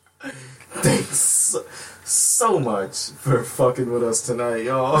Thanks so much for fucking with us tonight,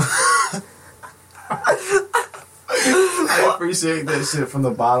 y'all. I appreciate that shit from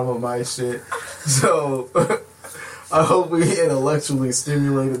the bottom of my shit. So, I hope we intellectually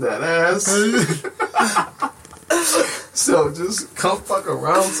stimulated that ass. So, just come fuck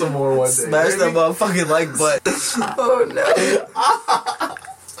around some more one day. Smash that motherfucking like button. Oh no.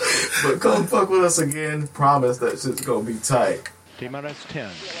 But come fuck with us again. Promise that shit's gonna be tight. T-minus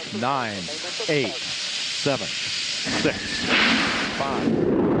 10, 9, 8, 7, 6,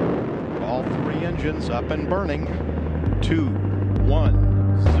 5. All three engines up and burning. 2,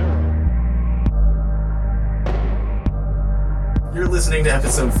 1, 0. You're listening to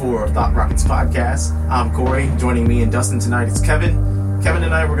episode 4 of ThoughtRockets podcast. I'm Corey. Joining me and Dustin tonight is Kevin. Kevin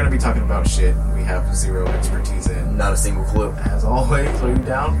and I, we're going to be talking about shit we have zero expertise in. Not a single clue. As always, are you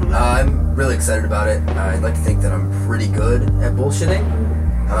down for that? I'm really excited about it. I'd like to think that I'm pretty good at bullshitting.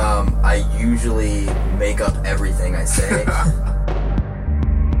 I usually make up everything I say.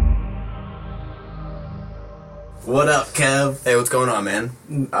 What up, Kev? Hey, what's going on,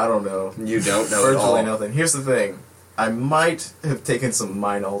 man? I don't know. You don't know at all? Virtually nothing. Here's the thing. I might have taken some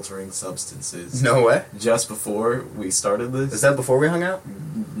mind-altering substances. No way. Just before we started this. Is that before we hung out?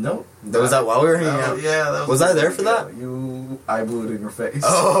 Nope. Was that while we were hanging out? Yeah. That was I there for that? I blew it in your face.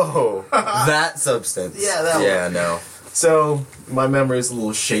 Oh, that substance. Yeah, that one. Yeah, no. So, my memory is a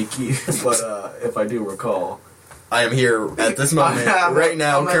little shaky, but if I do recall. I am here at this moment, right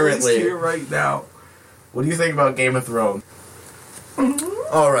now, I'm currently. Here right now. What do you think about Game of Thrones?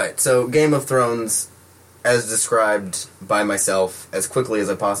 Alright, so Game of Thrones, as described by myself as quickly as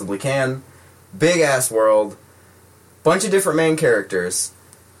I possibly can, big-ass world, bunch of different main characters,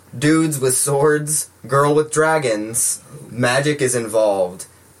 dudes with swords, girl with dragons, magic is involved,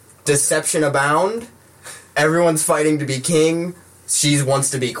 deception abound, everyone's fighting to be king, she wants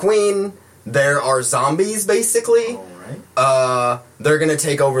to be queen, there are zombies, basically, they're gonna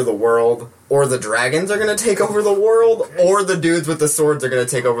take over the world, or the dragons are gonna take over the world, or the dudes with the swords are gonna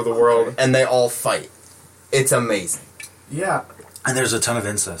take over the world, and they all fight. It's amazing. Yeah. And there's a ton of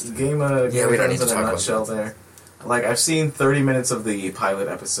incest. Game of we don't Thrones need to in a talk about nutshell there. Like, I've seen 30 minutes of the pilot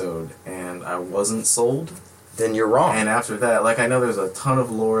episode, and I wasn't sold. Then you're wrong. And after that, like, I know there's a ton of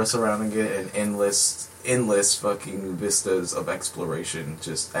lore surrounding it, and endless fucking vistas of exploration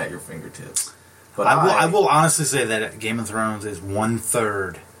just at your fingertips. But I will honestly say that Game of Thrones is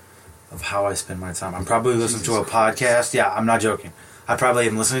 1/3 of how I spend my time. I'm probably listening to a podcast. Yeah, I'm not joking. I probably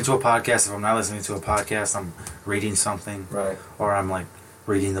am listening to a podcast. If I'm not listening to a podcast, I'm reading something. Right. Or I'm, like,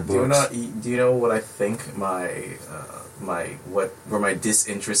 reading the books. Do you know what I think where my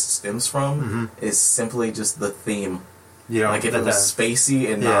disinterest stems from? Mm-hmm. Is simply just the theme. You know, like, if it was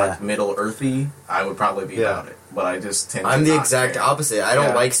spacey and not Middle-earthy, I would probably be about it. But I just tend to I'm the exact opposite. I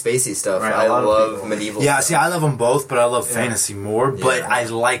don't like spacey stuff. Right, I love medieval stuff. See, I love them both, but I love fantasy more. But I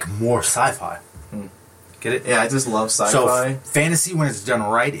like more sci-fi. Get it? Yeah, I just love sci-fi. So, fantasy, when it's done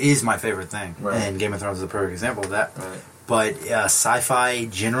right, is my favorite thing. Right. And Game of Thrones is a perfect example of that. Right. But sci-fi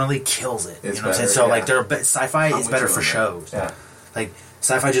generally kills it. It's you know what I'm saying? So, like, sci-fi is better for that. shows. Yeah. Like,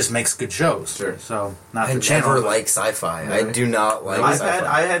 sci-fi just makes good shows. Sure. So, I never like sci-fi. Really? I do not like sci-fi.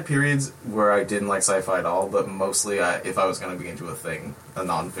 I had periods where I didn't like sci-fi at all, but mostly if I was going to be into a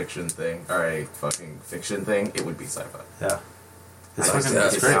non-fiction thing, or a fucking fiction thing, it would be sci-fi. Yeah. It's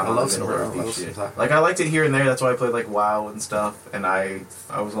great. I love sci-fi. Like, I liked it here and there, that's why I played, like, WoW and stuff, and I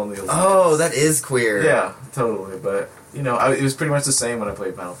was only a Oh, that is queer. Yeah, totally, but, you know, it was pretty much the same when I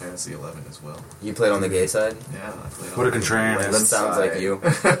played Final Fantasy 11 as well. You played on the gay side? Yeah, I played What a contrarian. That sounds like you.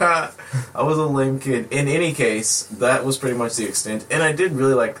 I was a lame kid. In any case, that was pretty much the extent, and I did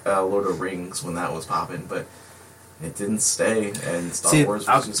really like Lord of the Rings when that was popping, but it didn't stay, and Star Wars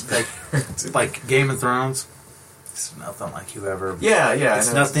was just better. Like Game of Thrones, it's nothing like you ever. Yeah.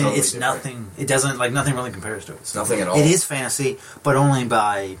 It's nothing. It's nothing. It doesn't nothing really compares to it. It's nothing at all. It is fantasy, but only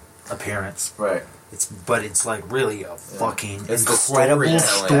by appearance. Right. It's like really a fucking it's incredible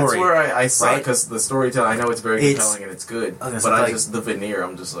story. That's where I saw it, because the storytelling, I know it's very compelling and it's good, but the veneer,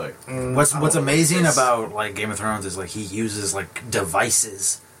 I'm just like. What's amazing about like Game of Thrones is like he uses like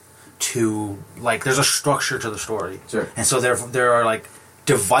devices to like there's a structure to the story, sure, and so there are like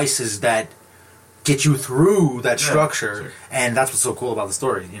devices that get you through that structure, sure. And that's what's so cool about the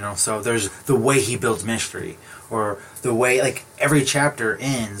story, you know. So there's the way he builds mystery, or the way like every chapter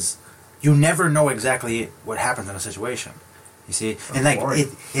ends. You never know exactly what happens in a situation. You see, and like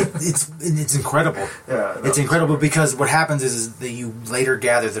it's incredible. Yeah, it's incredible because what happens is that you later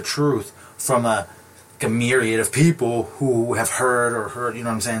gather the truth from a myriad of people who have heard. You know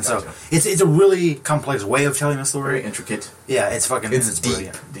what I'm saying? Gotcha. So it's a really complex way of telling a story. Very intricate. Yeah, it's fucking. It's deep.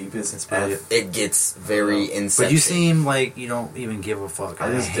 Brilliant. Deep as It's brilliant. It gets very inception. But you seem like you don't even give a fuck.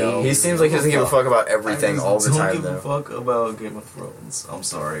 I just don't. He seems like he doesn't give a fuck about everything all the time, I don't though. give a fuck about Game of Thrones. I'm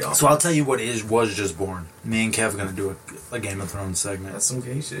sorry. So I'll tell you what was just born. Me and Kev are gonna do a Game of Thrones segment. That's some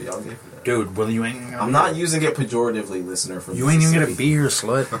gay shit. Y'all get for that. Dude, well, you ain't. I'm not using it pejoratively, listener. From You ain't even gonna Mississippi. be here,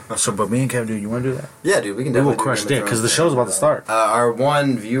 slut. So, but me and Kev, dude, you wanna do that? Yeah, dude, we can We will definitely do crush Game of dick Thrones because the thing. show's about to start. Our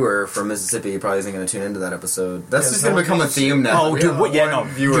one viewer from Mississippi probably isn't going to tune into that episode. That's Yeah, just going to it's become a not theme now. Oh, dude, what? Yeah, no.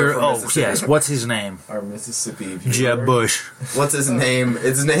 Viewer from Oh, Mississippi. yes. What's his name? Our Mississippi viewer. Jeb Bush. What's his name?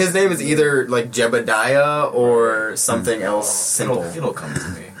 His name is either like Jebediah or something else simple. It'll come to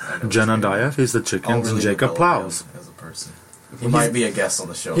me. I know Jenadiah is the I'll chickens and really Jacob develop Plows. him as a person. He might be a guest on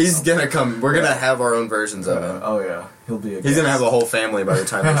the show. He's sometime. going to come. We're going to have our own versions of him. Oh yeah, he'll be. He's going to have a whole family by the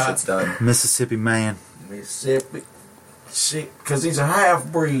time this shit's done. Mississippi man. Mississippi. Shit, because he's a half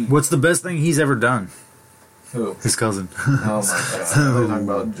breed. What's the best thing he's ever done? Who? His cousin. Oh my god! We're talking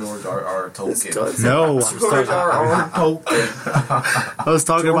about George R.R. Tolkien. No, George R.R. Tolkien. I was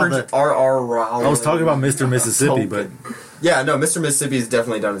talking about George the. R.R. Rowling. I was talking about Mr. Mississippi, but Yeah, no, Mr. Mississippi's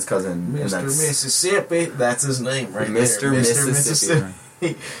definitely done his cousin. and Mr. that's- Mississippi. That's his name, right Mr. there. Mississippi.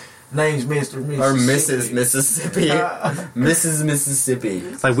 Mississippi. Name's Mr. Mississippi. Or Mrs. Mississippi. Mrs. Mississippi.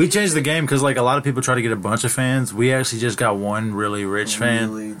 like we changed the game because like a lot of people try to get a bunch of fans. We actually just got one really rich fan,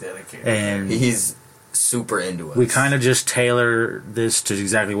 Really dedicated. and He's super into it. we kind of just tailor this to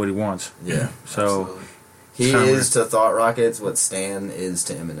exactly what he wants. Yeah. So Absolutely. He Kinda is to ThoughtRockets what Stan is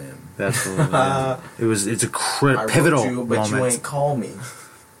to Eminem. that's it's a I pivotal wrote you, but moment. you ain't call me.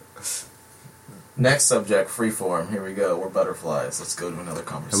 Next subject, freeform. Here we go. We're butterflies. Let's go to another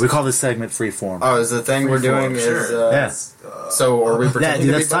conversation. We call this segment freeform. Oh, is the thing we're doing Freeform, is... sure. Yeah. So are we pretending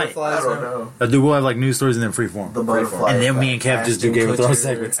dude, to be that's tight. butterflies? I don't now? know. Dude, we'll have like news stories and then freeform. The butterfly. And then me effect. and Kev just do Ashton Game of Thrones Kutcher-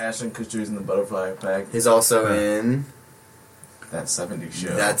 segments. Ashton Kutcher's in the butterfly effect. He's also in That 70s show.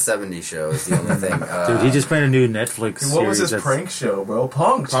 that 70s show is the only thing. Dude, he just played a new Netflix Dude, what was series. his prank show, bro?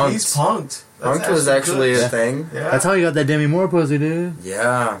 Punked. He's punked. That's Punked was Ashton actually Kutcher. a thing. Yeah. That's how he got that Demi Moore pussy, dude.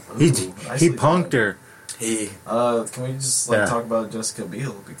 Yeah. He nicely punked done. her. He... Can we just Yeah. talk about Jessica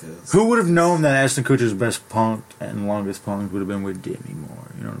Biel because Who would have known that Ashton Kutcher's best punked and longest punked would have been with Demi Moore?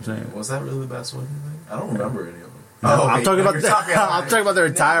 You know what I'm saying? was that really the best one? You think? I don't remember any of them. I'm wait, talking no, about you're talking I'm talking about their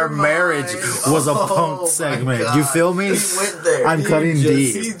entire Never mind. marriage was a Oh punked my segment. God. You feel me? He went there. I'm cutting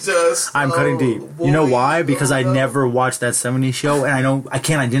deep. He just. I'm cutting deep. You know boy, why? Because I no. never watched that 70s show, and I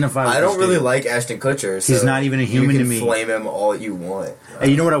can't identify with I this don't really dude. like Ashton Kutcher. So He's not even a human you to can me. flame him all you want. And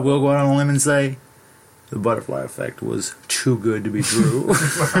you know what I will go out on a limb and say? The butterfly effect was too good to be true.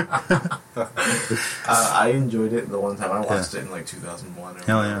 I enjoyed it the one time I watched it in like 2001. Or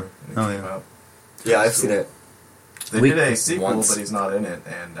Hell yeah. whatever, when it Hell came yeah. out. Yeah, I've seen it. They We- did a sequel, once. but he's not in it,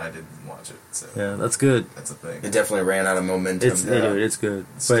 and I didn't watch it. So Yeah, that's good. that's a thing. It definitely ran out of momentum. It's dude, it's good.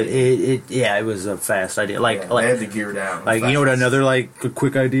 But it was a fast idea. Yeah, they Like had to gear down. like you know what fast. another like a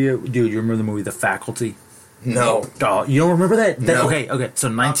quick idea? Dude, you remember the movie The Faculty? No. Oh, you don't remember that? No. Okay. So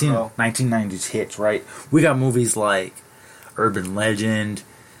Not at all. 1990s hits, right? We got movies like Urban Legend,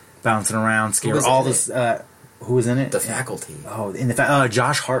 Bouncing Around, Scare, was all in this. Who was in it? The Faculty. Oh, in the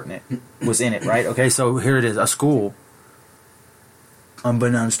Josh Hartnett was in it, right? Okay, so here it is, a school,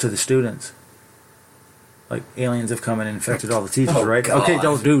 unbeknownst to the students, like aliens have come and infected all the teachers, Oh, right? God.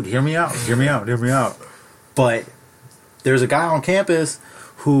 Okay, dude, hear me out. But there's a guy on campus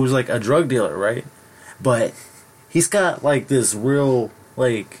who's like a drug dealer, right? But he's got like this real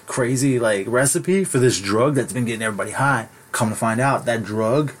like crazy like recipe for this drug that's been getting everybody high. Come to find out, that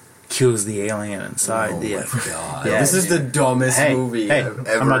drug kills the alien inside. Oh the my God. Yeah. This is the dumbest movie Hey, I've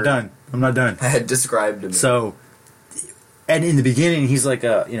ever I'm not done. had described to me. So, and in the beginning, he's like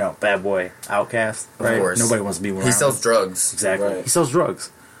a bad boy outcast, right? course. Nobody wants to be around. he sells him. drugs. Exactly. Right. He sells drugs.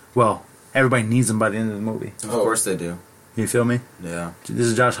 Well, everybody needs him by the end of the movie. Of course they do. You feel me? Yeah. This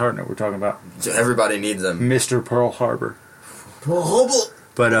is Josh Hartnett we're talking about, Everybody needs them. Mr. Pearl Harbor. It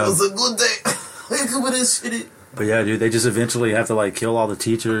But was a good day. Look at this shit. But yeah, dude, they just eventually have to like kill all the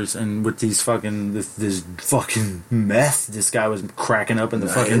teachers, and with these fucking this fucking meth this guy was cracking up in the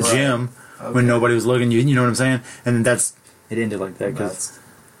fucking Right. gym when nobody was looking. You know what I'm saying? And then it ended like that because.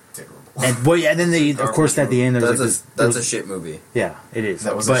 That's terrible. And well, yeah, and then of course, at the end, there was That's a shit movie. yeah, it is.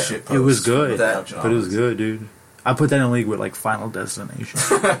 That was but a shit it was post. good. That- But it was good, dude. I put that in a league with like Final Destination.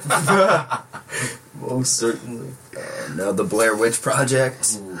 Most certainly. No, the Blair Witch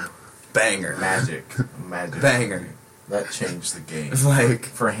Project. Ooh, Banger. magic. Banger. That changed the game Like,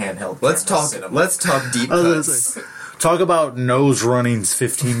 for handheld. let's camera talk. cinema. Let's talk deep I was cuts. gonna Talk about nose running's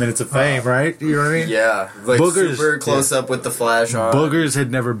 15 minutes of fame, right? You know what I mean? Yeah, like Boogers, super close up with the flash on. Boogers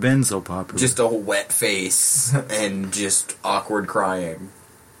had never been so popular. Just a wet face and just awkward crying.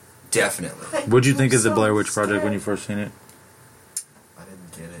 Definitely. What'd you think of the Blair Witch Project when you first seen it? I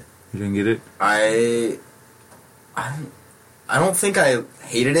didn't get it. You didn't get it? I don't think I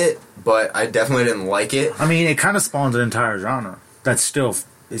hated it, but I definitely didn't like it. I mean, it kind of spawns an entire genre that still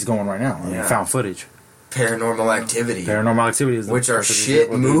is going right now. I mean, found footage. Paranormal Activity. Paranormal Activity is which are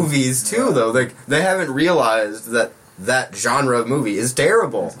shit movies, too, though. Like, they haven't realized that genre of movie is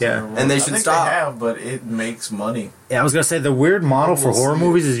terrible. Yeah. And they should stop. They have, but it makes money. Yeah, I was going to say, the weird model for horror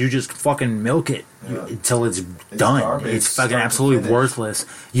movies is you just fucking milk it until it's done. Garbage. It's fucking absolutely worthless.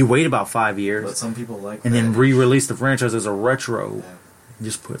 You wait about 5 years. But some people like and that. then re-release the franchise as a retro. Yeah.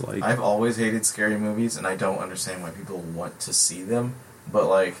 Just put like... I've always hated scary movies, and I don't understand why people want to see them. But,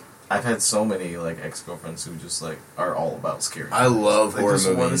 like, I've had so many, like, ex-girlfriends who just, like, are all about scary movies. I love horror movies. They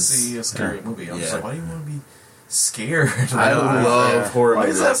just want to see a scary movie. I'm just like, why do you want to be scared? I love horror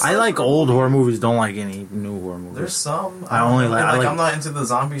movies. I like old horror movies, don't like any new horror movies. There's some. I only like... I'm not into the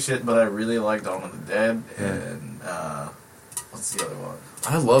zombie shit, but I really like Dawn of the Dead, and, what's the other one?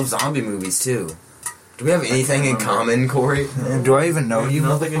 I love zombie movies, too. Do we have anything in common, Corey? Do I even know you?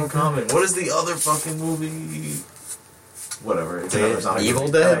 Nothing in common. What is the other fucking movie? Whatever. It's another zombie Evil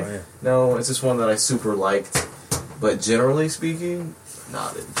movie. Dead? Oh, yeah. No, it's just one that I super liked. But generally speaking,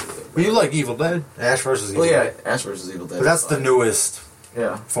 not into it. Well, you like Evil Dead? Ash vs. Evil Well, Dead. yeah, Ash vs. Evil Dead. But that's the newest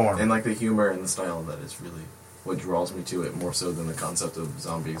form. And like the humor and the style of that is really what draws me to it more so than the concept of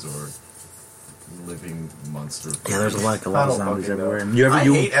zombies or living monster. Yeah, there's a lot of zombies everywhere. And I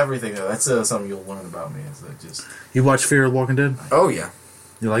hate everything though. That's something you'll learn about me. Is that just you watch Fear of the Walking Dead? Oh, yeah.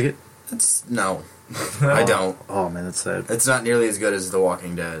 You like it? No. I don't. Oh man, that's sad. It's not nearly as good as The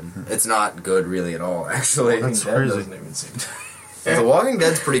Walking Dead. It's not good really at all, actually. Walking Dead crazy. doesn't even seem The Walking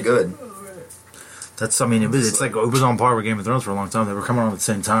Dead's pretty good. That's it's like it was on par with Game of Thrones for a long time. They were coming on at the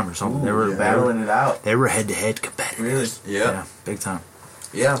same time or something. They were battling it out. They were head-to-head competitors. Really? Yeah. Big time.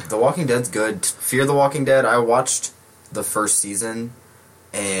 Yeah, The Walking Dead's good. Fear the Walking Dead, I watched the first season,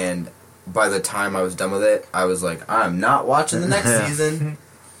 and by the time I was done with it, I was like, I'm not watching the next season.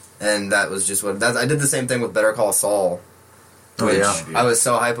 And that was just I did the same thing with Better Call Saul, which I was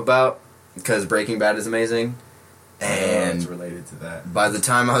so hype about, because Breaking Bad is amazing. And it's related to that. By the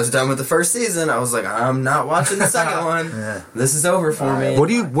time I was done with the first season, I was like, I'm not watching the second one. Yeah. This is over for me. What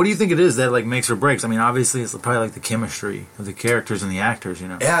do you think it is that like makes or breaks? I mean, obviously it's probably like the chemistry of the characters and the actors, you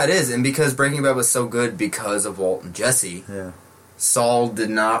know. Yeah, it is. And because Breaking Bad was so good because of Walt and Jesse, Saul did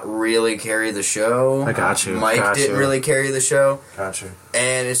not really carry the show. I got you. Mike didn't really carry the show. Got you.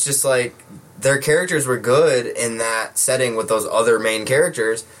 And it's just like their characters were good in that setting with those other main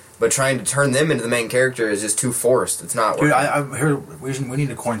characters, but trying to turn them into the main character is just too forced. It's not working. Dude, I heard we need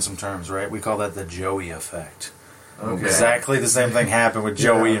to coin some terms, right? We call that the Joey effect. Okay. Exactly the same thing happened with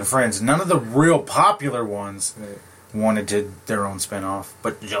Joey and Friends. None of the real popular ones wanted to their own spinoff,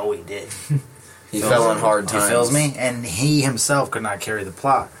 but Joey did. He fell on hard times. He feels me? And he himself could not carry the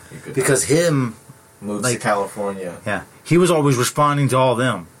plot. Because him... Moved to California. Yeah. He was always responding to all of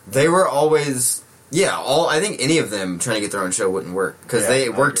them. They were always... Yeah, I think any of them trying to get their own show wouldn't work. Because they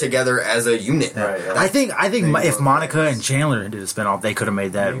worked together as a unit. Yeah. Right, yeah. I think if Monica and Chandler did a spinoff, they could have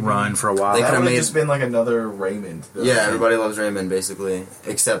made that run for a while. They That could have would have made... just been like another Raymond. Yeah, everybody loves Raymond, basically.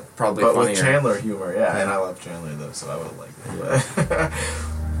 Except probably but funnier. with Chandler humor, and I love Chandler though, so I would have liked it.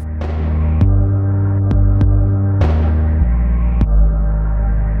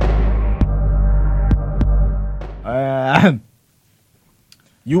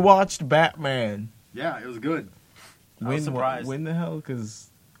 You watched Batman. Yeah, it was good. I was surprised. When the hell? Because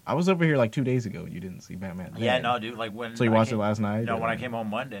I was over here like 2 days ago and you didn't see Batman. Yeah, no, dude. Like when. So you watched it last night? No, when I came home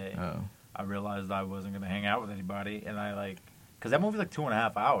Monday, Oh. I realized I wasn't gonna hang out with anybody, and I because that movie's like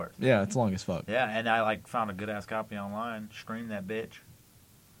 2.5 hours. Yeah, it's long as fuck. Yeah, and I found a good ass copy online, streamed that bitch.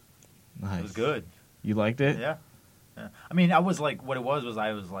 Nice. It was good. You liked it? Yeah. I mean, I was like, what it was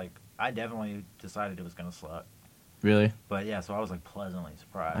I definitely decided it was gonna suck. Really? But yeah, so I was like pleasantly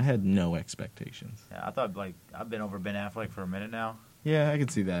surprised. I had no expectations. Yeah, I thought I've been over Ben Affleck for a minute now. Yeah, I could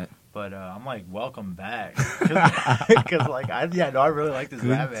see that. But I'm like, welcome back, because I really liked his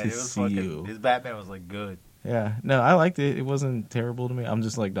Good Batman. to It was see fucking you. his Batman was like good. Yeah, no, I liked it. It wasn't terrible to me. I'm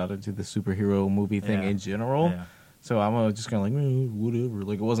just like not into the superhero movie thing in general. Yeah. So I'm just kind of like, whatever.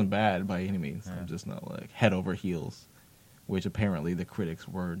 Like, it wasn't bad by any means. Yeah. I'm just not like head over heels, which apparently the critics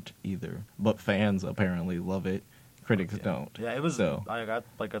weren't either. But fans apparently love it. Critics don't. Yeah, it was. So. I thought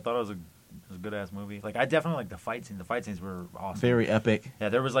it was It was a good ass movie. Like I definitely like the fight scenes. The fight scenes were awesome. Very epic. Yeah,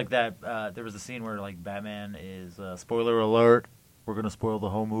 there was like that. There was a scene where like Batman is spoiler alert. We're gonna spoil the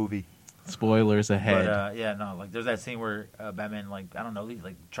whole movie. Spoilers ahead. But yeah, no, like there's that scene where Batman like I don't know, he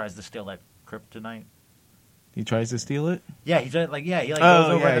like tries to steal that kryptonite. He tries to steal it? Yeah, he tries like goes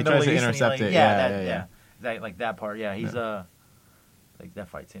Oh, over yeah, in the he tries Middle to East and intercept he, like, it. Yeah. That like that part. Yeah, he's like that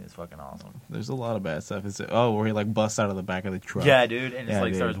fight scene is fucking awesome. There's a lot of bad stuff. It's where he like busts out of the back of the truck. Yeah, dude, and it's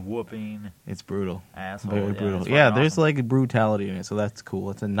like dude. starts whooping. It's brutal. Asshole. Very Yeah, brutal. it's Yeah, fucking there's awesome. like brutality in it, so that's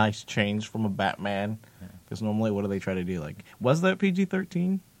cool. It's a nice change from a Batman. Because normally, what do they try to do? Like, was that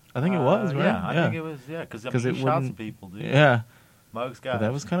PG-13? I think it was, right? Yeah, I think it was. Yeah, because I mean, he shot some people, dude. Yeah, Mugs but got.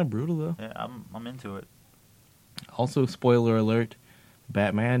 that was kind of brutal though. Yeah, I'm into it. Also, spoiler alert: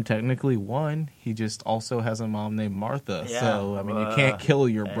 Batman technically won. He just also has a mom named Martha. Yeah, So I mean, you can't kill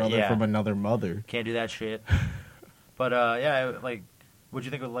your brother yeah. from another mother. Can't do that shit. But yeah, like, what'd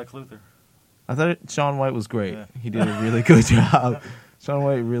you think of Lex Luthor? I thought Shaun White was great. Yeah. He did a really good job. Shaun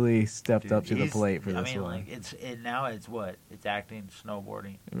White really stepped Dude, up to the he's- plate for I this mean, one. like now it's what? It's acting,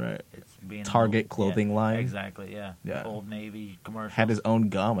 snowboarding. Right. It's being Target clothing yeah, line. Exactly. Yeah. Yeah. Old Navy commercial. Had his own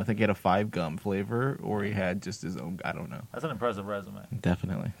gum. I think he had a 5 gum flavor, or he had just his own. I don't know. That's an impressive resume.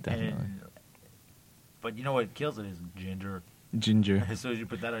 Definitely. But you know what kills it is ginger. Ginger. As soon as you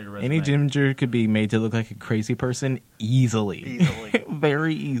put that on your resume, Any ginger could be made to look like a crazy person easily. Easily.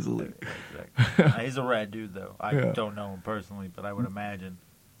 Very easily. Exactly. He's a rad dude, though. I Yeah. don't know him personally, but I would imagine.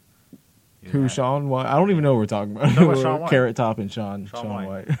 Who, Shaun White? I don't even know what we're talking about. Talking about Shaun White. Carrot Top and Shaun Shaun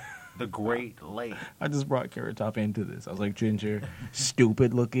White. The Great Lake. I just brought Carrot Top into this. I was like, ginger,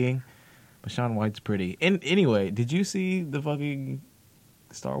 stupid looking. But Shaun White's pretty. And anyway, did you see the fucking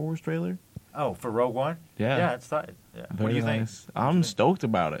Star Wars trailer? Oh, for Rogue One? Yeah. Yeah, it's tight. Yeah. What Very do you nice. think? I'm stoked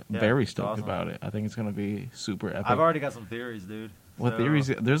about it. Yeah, Very it's stoked awesome. about it. I think it's going to be super epic. I've already got some theories, dude. What So, theories?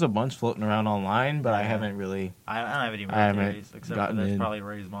 There's a bunch floating around online, but I Yeah. haven't really. I haven't even I read haven't theories, except for gotten that's in. probably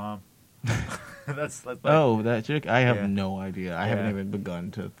Ray's mom. that's like, Oh, that chick? I have Yeah. no idea. I haven't Yeah. even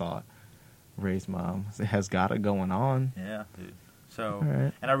begun to thought. Ray's mom has got it going on. Yeah, dude. So, All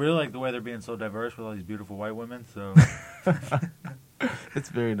right. and I really like the way they're being so diverse with all these beautiful white women. So, It's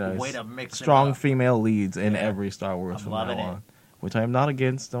very nice. way to mix Strong it up. female leads in Yeah. every Star Wars I'm from loving now it. on. Which I am not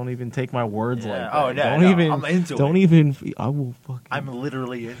against. Don't even take my words Yeah. like that. Oh, yeah, Don't no, even. I'm into don't it. even. I will fucking. I'm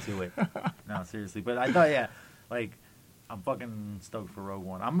literally into it. No, seriously. But I thought, yeah, like, I'm fucking stoked for Rogue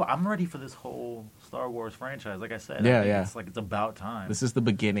One. I'm ready for this whole Star Wars franchise. Like I said, Yeah, I think yeah. It's like it's about time. This is the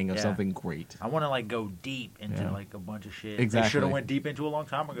beginning of Yeah. something great. I want to like go deep into Yeah. like a bunch of shit. Exactly. They should have went deep into a long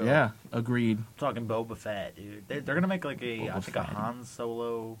time ago. Yeah, agreed. I'm talking Boba Fett, dude. They're gonna make like I Boba think a Fett. Han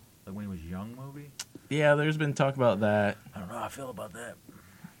Solo, like when he was young movie. Yeah, there's been talk about that. I don't know how I feel about that.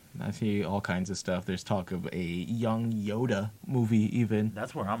 I see all kinds of stuff. There's talk of a young Yoda movie, even.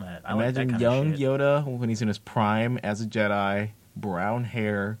 That's where I'm at. I Imagine like that young kind of shit. Yoda when he's in his prime as a Jedi, brown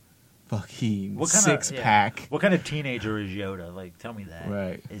hair, fucking What kinda- six yeah. pack. What kind of teenager is Yoda? Like, tell me that.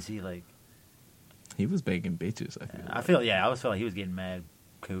 Right. Is he like? He was banging bitches, I feel. I always felt like he was getting mad,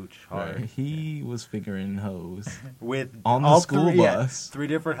 cooch hard. Right. He was fingering hoes. With On the all school three, yeah, bus. 3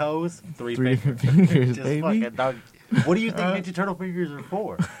 different hoes, 3 Three fingers. different fingers, Just baby. fucking dog. What do you think Ninja Turtle fingers are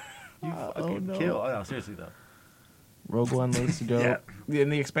for? You fucking no. kill. Oh, no, seriously though. Rogue One looks dope. Yeah.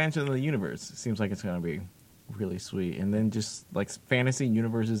 And the expansion of the universe seems like it's going to be really sweet. And then just like fantasy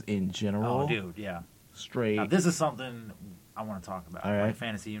universes in general. Oh, dude, yeah. Straight. Now, this is something I want to talk about. All right. Like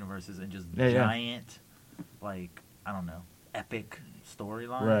fantasy universes and just Yeah, yeah. giant, like, I don't know, epic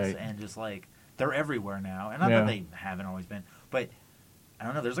storylines. Right. And just like, they're everywhere now. And not Yeah. that they haven't always been, but I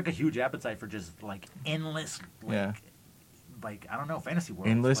don't know, there's like a huge appetite for just like endless, like, Yeah. like I don't know, fantasy worlds.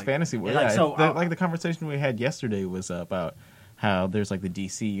 Endless like, fantasy world. Like, Yeah, so, like the conversation we had yesterday was about how there's like the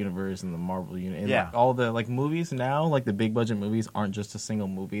DC universe and the Marvel universe. Yeah. Like, all the like movies now, like the big budget movies, aren't just a single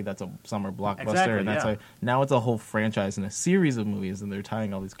movie. That's a summer blockbuster, Exactly, and that's yeah. like now it's a whole franchise and a series of movies, and they're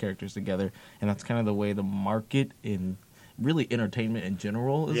tying all these characters together. And that's kind of the way the market in really entertainment in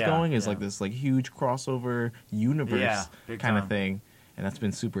general is Yeah, going. Is yeah. like this like huge crossover universe Yeah, big kind of time. thing, and that's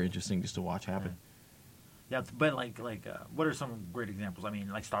been super interesting just to watch happen. yeah, but like, what are some great examples? I mean,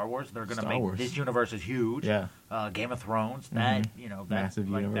 like Star Wars, they're gonna Star make Wars. this universe is huge. Yeah. Game of Thrones, that Mhm. you know, that Massive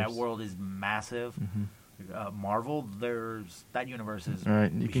like that universe. world is massive. Marvel, there's that universe is All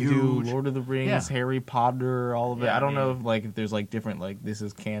right, you can huge. do Lord of the Rings, Yeah. Harry Potter, all of it. Yeah, I don't I know mean- if like if there's like different like this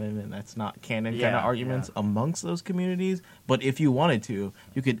is canon and that's not canon kind Yeah, of arguments yeah. amongst those communities. But if you wanted to,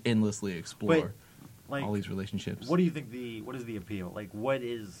 you could endlessly explore like, all these relationships. what do you think what is the appeal? Like, what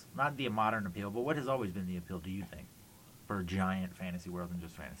is not the modern appeal, but what has always been the appeal? Do you think for a giant fantasy world and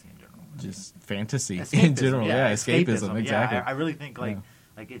just fantasy in general? Just fantasy Escapism, in general, yeah, escapism, Yeah, exactly. I really think like Yeah.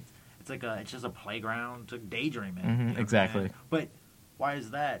 like it's it's just a playground to daydream in. Mhm, you know? exactly. But why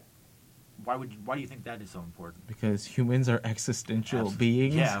is that? Why do you think that is so important? Because humans are existential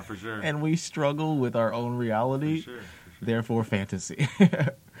beings. Yeah, for sure. And we struggle with our own reality. For sure. Therefore, fantasy.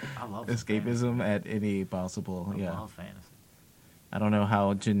 I love Escapism at any possible. I love fantasy. I don't know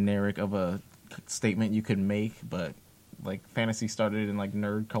how generic of a statement you could make, but like fantasy started in like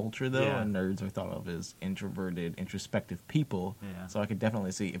nerd culture though, Yeah. and nerds are thought of as introverted, introspective people. Yeah. So I could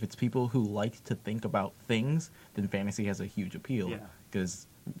definitely see if it's people who like to think about things, then fantasy has a huge appeal. Yeah. Because,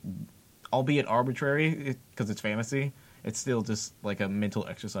 albeit arbitrary, because it's fantasy, it's still just like a mental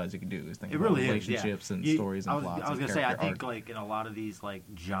exercise you can do. Is think It about really is, relationships yeah. and stories and plots. I was and gonna say, I character think arc. like in a lot of these like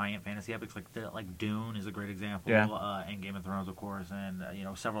giant fantasy epics, like Dune is a great example, Yeah. and Game of Thrones, of course, and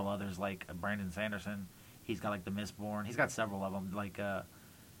several others like Brandon Sanderson. He's got like the Mistborn. He's got several of them. Like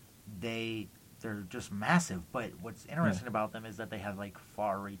they're just massive. But what's interesting about them is that they have like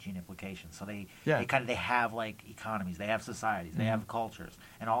far-reaching implications. So they have like economies, they have societies, they have cultures,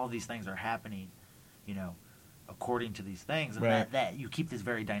 and all of these things are happening, according to these things, and that you keep this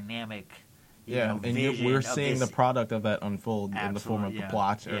very dynamic. And we're seeing the product of that unfold in the form of the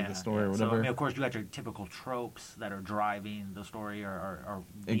plot or the story or whatever. So, I mean, of course, you got your typical tropes that are driving the story or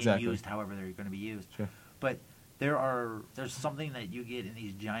being used however they're going to be used. Sure. But there's something that you get in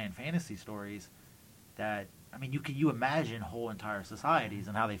these giant fantasy stories that, I mean, you imagine whole entire societies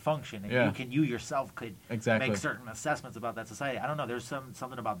and how they function, and you yourself could make certain assessments about that society. I don't know. There's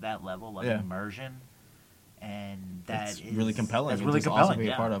something about that level of immersion. And that's really compelling. That's really compelling. Awesome to be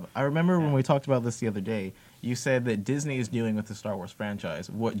a part of. I remember when we talked about this the other day. You said that Disney is doing with the Star Wars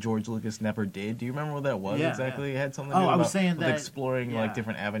franchise what George Lucas never did. Do you remember what that was exactly? It had something to do with exploring like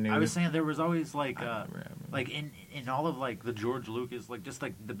different avenues. I was saying there was always like in all of like the George Lucas, like just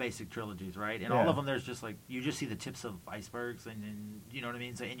like the basic trilogies, right? And all of them, there's just like you just see the tips of icebergs, and you know what I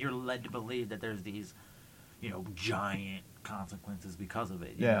mean. So, and you're led to believe that there's these, giant consequences because of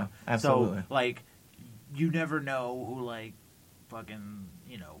it. You know? Absolutely. So like. You never know who like fucking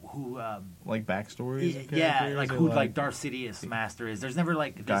who like backstories. Like who like Darth Sidious master is. There's never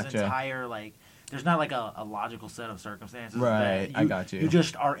like this entire like there's not like a logical set of circumstances. Right, I got you. You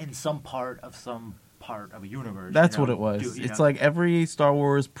just are in some part of a universe. That's what it was. It's like every Star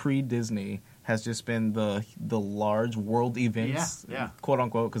Wars pre-Disney has just been the large world events, quote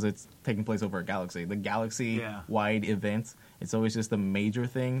unquote, because it's taking place over a galaxy. The galaxy-wide events. It's always just the major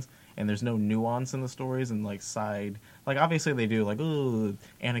things, and there's no nuance in the stories and like side. Like obviously they do like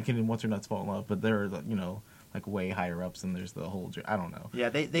Anakin and what's her nuts fall in love, but they're like way higher ups, and there's the whole. I don't know. Yeah,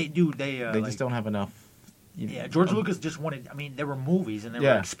 they do. They just don't have enough. George Lucas just wanted. I mean, there were movies, and they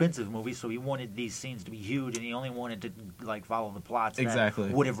were expensive movies, so he wanted these scenes to be huge, and he only wanted to like follow the plots that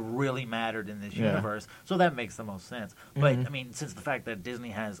would have really mattered in this universe. So that makes the most sense. But I mean, since the fact that Disney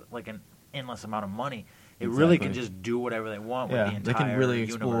has like an endless amount of money, it really can just do whatever they want with the entire they can really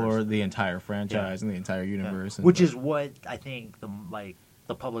explore universe. The entire franchise and the entire universe, which is what I think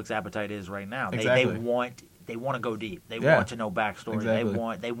the public's appetite is right now. They want to go deep. They want to know backstory.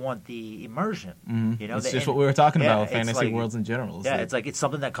 Exactly. They want the immersion. Mm-hmm. It's just what we were talking about, fantasy worlds in general. It's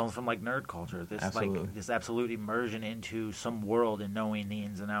something that comes from like nerd culture. This absolute immersion into some world and knowing the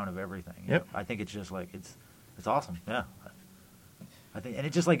ins and outs of everything. Yep. I think it's just like it's awesome. Yeah. I think, and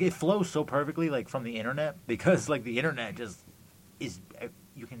it just like it flows so perfectly like from the internet, because like the internet just is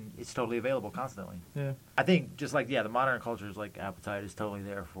it's totally available constantly. Yeah. I think just like the modern culture's like appetite is totally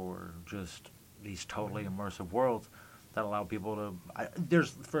there for just these totally immersive worlds that allow people to.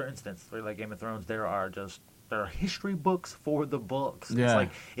 There's, for instance, for like Game of Thrones, there are history books for the books. Yeah.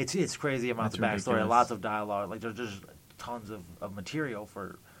 It's crazy amounts of backstory, lots of dialogue. Like there's just tons of material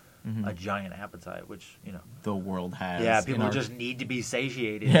for a giant appetite, which the world has. Yeah, people just need to be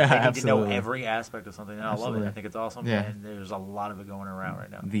satiated. Yeah, they need absolutely. to know every aspect of something, and I love it. I think it's awesome. Yeah. And there's a lot of it going around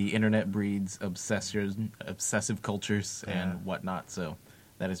right now. The internet breeds obsessive cultures and whatnot. So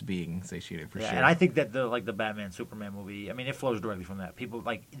that is being satiated for sure. And I think that the Batman Superman movie, I mean, it flows directly from that. People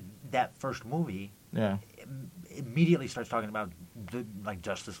like that first movie. Yeah. Immediately starts talking about the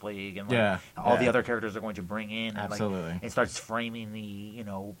Justice League and all the other characters they're going to bring in. And, absolutely. It starts framing the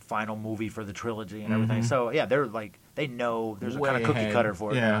final movie for the trilogy and everything. So they're they know there's a kind of cookie cutter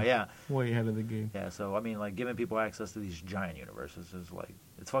for it now. Yeah. Way ahead of the game. Yeah. So I mean, giving people access to these giant universes is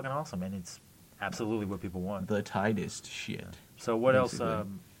it's fucking awesome, and it's absolutely what people want. The tightest shit. Yeah. So what basically. else?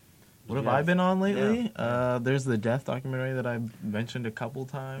 What have I been on lately? Yeah. There's the Death documentary that I've mentioned a couple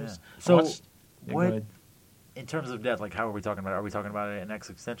times. Yeah. So what? In terms of death, how are we talking about it? Are we talking about it in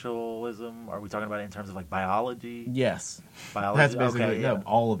existentialism? Are we talking about it in terms of biology? Yes. Biology? That's basically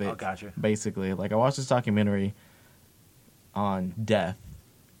all of it. Oh, gotcha. Basically. I watched this documentary on death,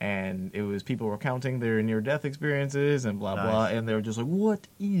 and it was people recounting their near-death experiences and blah blah, and they were just like, "What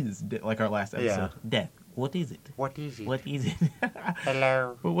is like our last episode? Death? What is it? What is it? What is it?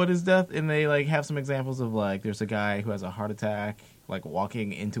 Hello. But what is death?" And they like have some examples of like there's a guy who has a heart attack, like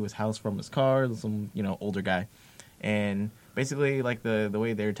walking into his house from his car, some older guy, and basically like the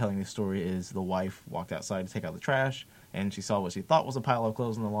way they're telling the story is the wife walked outside to take out the trash, and she saw what she thought was a pile of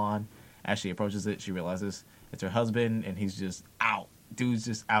clothes on the lawn. As she approaches it, she realizes it's her husband, and he's just out. Dude's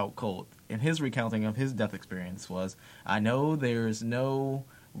just out cold. And his recounting of his death experience was, "I know there's no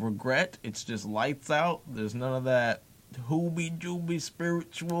regret. It's just lights out. There's none of that hoobie-dooby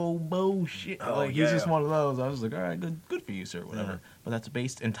spiritual bullshit." He's just one of those. I was like, all right, good for you, sir, whatever. But that's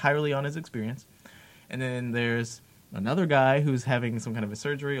based entirely on his experience. And then there's another guy who's having some kind of a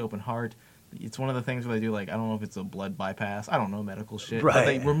surgery, open heart. It's one of the things where they do, like, I don't know if it's a blood bypass. I don't know medical shit. Right. But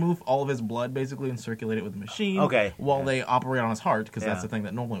they remove all of his blood, basically, and circulate it with a machine while they operate on his heart, because that's the thing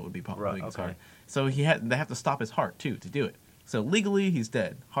that normally would be pumping his heart. So they have to stop his heart, too, to do it. So legally, he's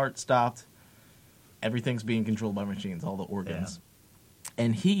dead. Heart stopped. Everything's being controlled by machines, all the organs. Yeah.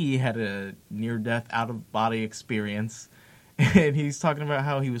 And he had a near-death, out-of-body experience. And he's talking about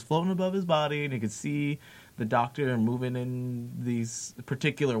how he was floating above his body, and he could see the doctor moving in these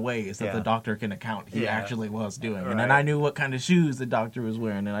particular ways that the doctor can account he actually was doing. Right. And then I knew what kind of shoes the doctor was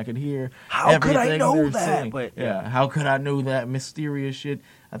wearing, and I could hear how everything could I know that? Saying. But, how could I know that mysterious shit?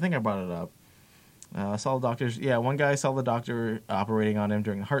 I think I brought it up. I saw the doctors. Yeah, one guy saw the doctor operating on him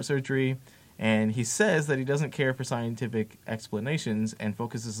during the heart surgery, and he says that he doesn't care for scientific explanations and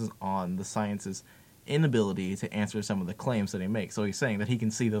focuses on the science's inability to answer some of the claims that he makes. So he's saying that he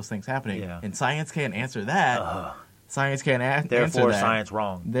can see those things happening, and science can't answer that. Science can't answer that. Therefore, science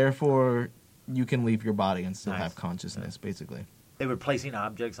wrong. Therefore, you can leave your body and still have consciousness, basically. They were placing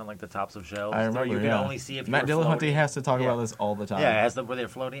objects on like the tops of shelves. I remember, you can only see if Matt Dillahunty has to talk about this all the time. Yeah, where they're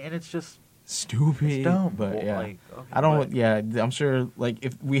floating, and it's just stupid. It's dumb. But well, yeah, I don't. Yeah, I'm sure. Like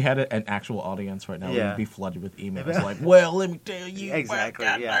if we had an actual audience right now, we'd be flooded with emails. Like, well, let me tell you exactly.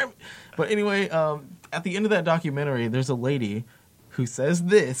 But anyway, at the end of that documentary, there's a lady who says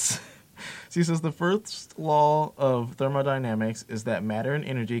this. She says the first law of thermodynamics is that matter and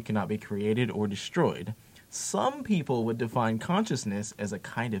energy cannot be created or destroyed. Some people would define consciousness as a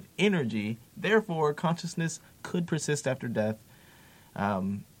kind of energy. Therefore, consciousness could persist after death.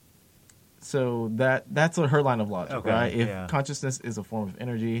 So that's her line of logic, right? If consciousness is a form of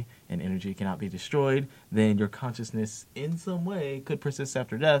energy and energy cannot be destroyed, then your consciousness in some way could persist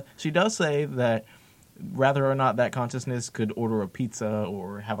after death. She does say that whether or not that consciousness could order a pizza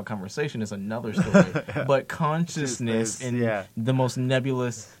or have a conversation is another story. But consciousness in the most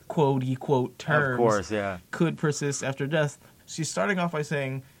nebulous quote-unquote terms could persist after death. She's starting off by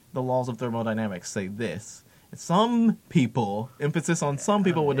saying the laws of thermodynamics say this. Some people, emphasis on some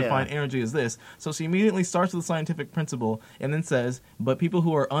people, would define energy as this. So she immediately starts with the scientific principle and then says, but people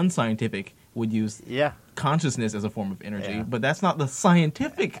who are unscientific would use consciousness as a form of energy. Yeah. But that's not the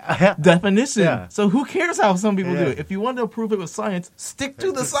scientific definition. Yeah. So who cares how some people do it? If you want to prove it with science, stick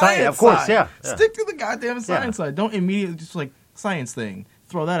to the science of course, side. Stick to the goddamn science side. Don't immediately just like, science thing.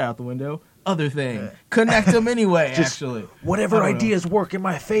 Throw that out the window. Other thing. Connect them anyway, actually. Whatever ideas work in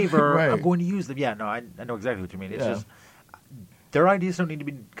my favor, I'm going to use them. Yeah, no, I know exactly what you mean. It's just, their ideas don't need to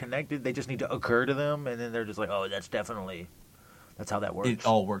be connected. They just need to occur to them, and then they're just like, oh, that's how that works. It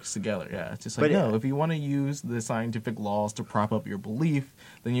all works together, It's just like, if you want to use the scientific laws to prop up your belief,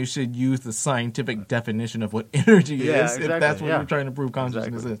 then you should use the scientific definition of what energy is, if that's what you're trying to prove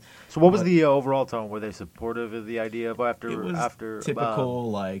consciousness is. So what was the overall tone? Were they supportive of the idea of after typical,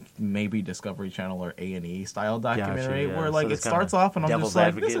 like, maybe Discovery Channel or A&E style documentary, where, like, so it starts off and I'm just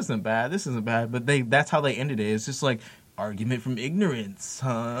like, this isn't bad, but that's how they ended it. It's just like, argument from ignorance,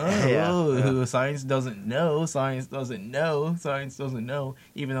 huh? Science doesn't know,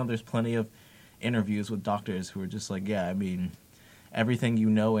 even though there's plenty of interviews with doctors who are just like, everything you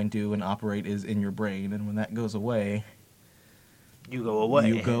know and do and operate is in your brain, and when that goes away, you go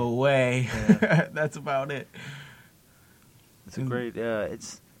away. That's about it. It's a great,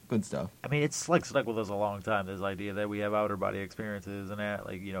 it's good stuff. I mean, it's like stuck with us a long time, this idea that we have outer body experiences and that,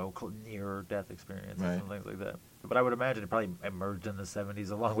 like, near death experiences and things like that. But I would imagine it probably emerged in the 70s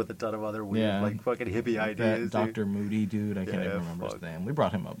along with a ton of other weird, like, fucking hippie ideas. That Dr. Moody dude, I can't even remember his name. We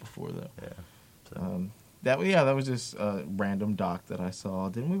brought him up before, though. Yeah. So. That was just a random doc that I saw.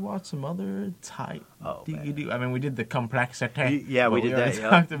 Didn't we watch some other type? I mean, we did the complexity. We did that.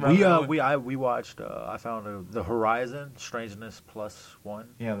 Talked about we watched. I found the Horizon Strangeness Plus One.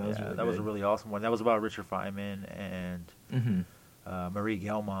 Yeah, that was a really awesome one. That was about Richard Feynman and Marie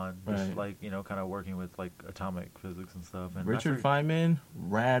Gelman, just like kind of working with like atomic physics and stuff. And Richard Feynman,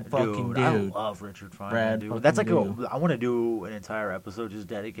 rad fucking dude. I love Richard Feynman, rad dude. That's like dude. I want to do an entire episode just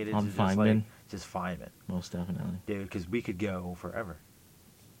dedicated to Feynman. just Feynman. Most definitely, dude. Because we could go forever.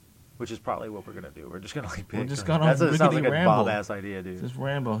 Which is probably what we're gonna do. We're just gonna pick. We're just gonna that sounds like a Bob-ass idea, dude. Just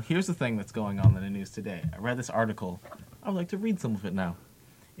ramble. Here's the thing that's going on in the news today. I read this article. I would like to read some of it now.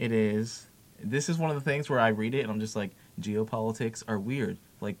 This is one of the things where I read it and I'm just like, geopolitics are weird.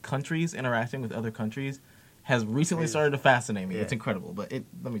 Like, countries interacting with other countries has recently started to fascinate me. Yeah. It's incredible. But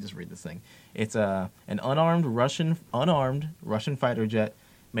let me just read this thing. It's an unarmed Russian fighter jet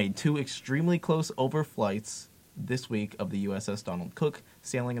made 2 extremely close overflights this week of the USS Donald Cook,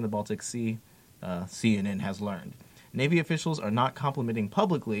 sailing in the Baltic Sea, CNN has learned. Navy officials are not complimenting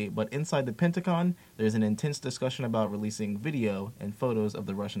publicly, but inside the Pentagon, there's an intense discussion about releasing video and photos of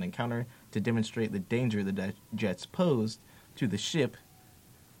the Russian encounter to demonstrate the danger the jets posed to the ship.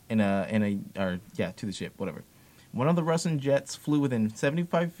 To the ship, whatever. One of the Russian jets flew within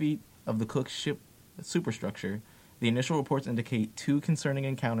 75 feet of the Cook ship superstructure. The initial reports indicate 2 concerning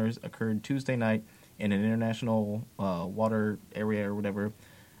encounters occurred Tuesday night in an international water area or whatever.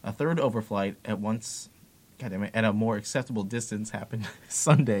 A third overflight at a more acceptable distance happened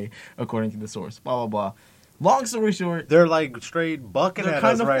Sunday, according to the source. Blah, blah, blah. Long story short, they're like straight bucking at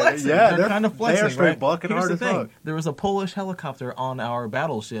us, right? Flexing. Yeah, they're kind of flexing. They're straight bucking hard as fuck. There was a Polish helicopter on our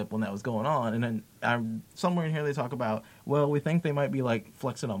battleship when that was going on, and then somewhere in here they talk about, well, we think they might be like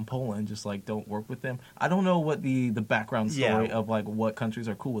flexing on Poland, just like don't work with them. I don't know what the background story of like what countries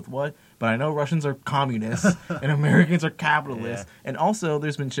are cool with what, but I know Russians are communists and Americans are capitalists, and also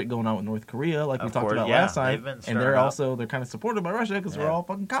there's been shit going on with North Korea, like we talked about last time, and they're kind of supported by Russia because we're all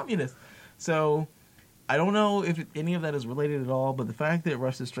fucking communists. So I don't know if any of that is related at all, but the fact that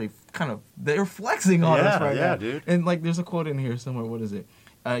Russia's straight they're flexing on us right now. Dude. And like there's a quote in here somewhere, what is it?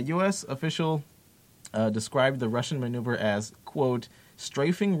 A U.S. official described the Russian maneuver as, quote,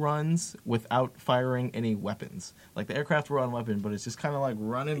 strafing runs without firing any weapons. Like the aircraft were unweaponed, but it's just kind of like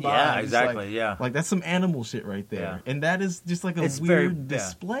running by. Yeah, exactly, Like that's some animal shit right there. Yeah. And that is just like a weird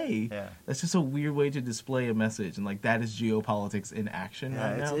display. Yeah. That's just a weird way to display a message. And like that is geopolitics in action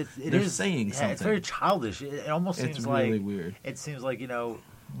right now. They're saying something. It's very childish. It almost seems like... It's really weird. It seems like,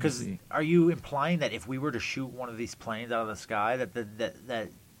 because are you implying that if we were to shoot one of these planes out of the sky, that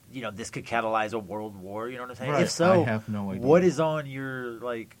this could catalyze a world war? You know what I'm saying? Right. If so, I have no idea. What is on your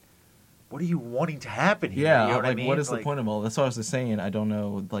what are you wanting to happen here? Yeah, you know what I mean? What is the point of all? That's what I was just saying. I don't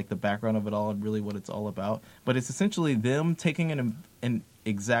know the background of it all and really what it's all about. But it's essentially them taking an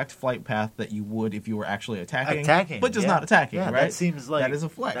exact flight path that you would if you were actually attacking, but just not attacking. Yeah, right? That seems like that is a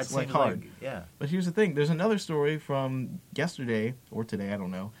flex. That seems hard. But here's the thing. There's another story from yesterday or today. I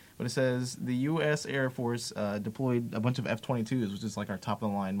don't know. But it says the U.S. Air Force deployed a bunch of F-22s, which is like our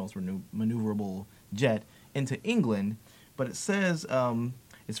top-of-the-line, most maneuverable jet, into England. But it says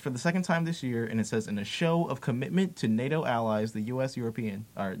it's for the second time this year, and it says in a show of commitment to NATO allies, the U.S. European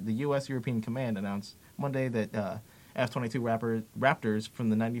Command announced Monday that F-22 Raptors from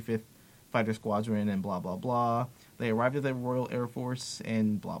the 95th Fighter Squadron and blah, blah, blah. They arrived at the Royal Air Force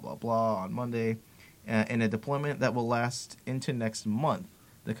and blah, blah, blah on Monday in a deployment that will last into next month,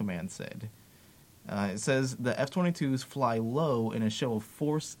 the command said. It says the F-22s fly low in a show of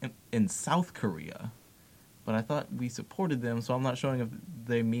force in South Korea. But I thought we supported them, so I'm not showing if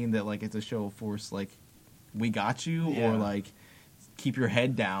they mean that it's a show of force, we got you, or keep your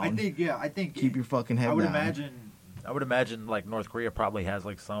head down. I think keep your fucking head down. I would imagine North Korea probably has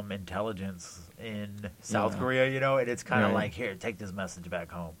some intelligence in South Korea, and it's kind of here, take this message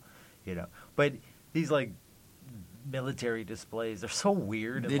back home, But these military displays, they're so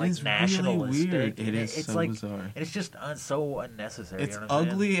weird and nationalistic. Really weird. It's so bizarre. And it's just so unnecessary. It's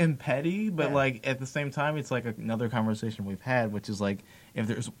ugly and petty, but at the same time, it's another conversation we've had, which is if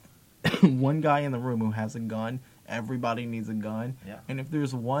there's one guy in the room who has a gun, everybody needs a gun. Yeah. And if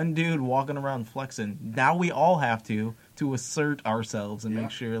there's one dude walking around flexing, now we all have to assert ourselves and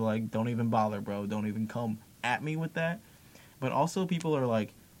make sure don't even bother, bro. Don't even come at me with that. But also people are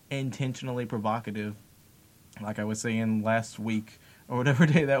intentionally provocative. Like I was saying last week or whatever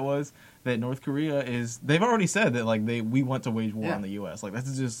day that was, that North Korea they've already said that we want to wage war on the U.S.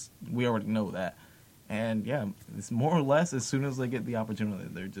 That's just, we already know that. And it's more or less as soon as they get the opportunity,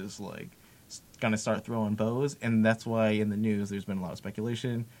 they're just gonna start throwing bows. And that's why in the news there's been a lot of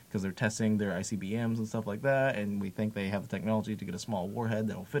speculation because they're testing their ICBMs and stuff like that, and we think they have the technology to get a small warhead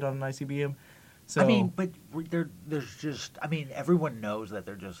that'll fit on an ICBM. So, everyone knows that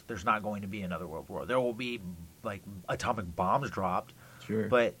there's not going to be another world war. There will be atomic bombs dropped. Sure.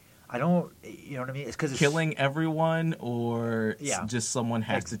 But I don't, you know what I mean? It's because killing everyone, or just someone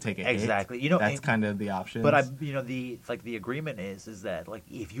has to take a hit. Exactly. You know, that's kind of the option. But the agreement is that like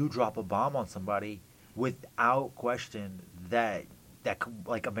if you drop a bomb on somebody, without question, that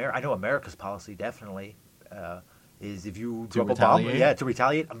like I know America's policy definitely. Is if you drop a bomb, to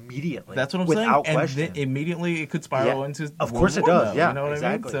retaliate immediately. That's what I'm without saying. Question. And immediately it could spiral into. Of course it does. You know what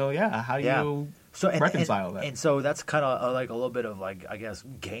I mean? So how do you reconcile that? And so that's kind of like a little bit of like I guess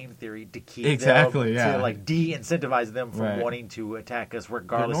game theory to keep them, to like de-incentivize them from wanting to attack us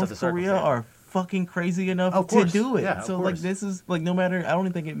regardless of the circumstance. North Korea are fucking crazy enough to do it. Yeah, so like this is like no matter. I don't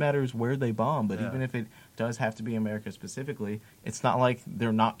even think it matters where they bomb, but even if it does have to be America specifically, it's not like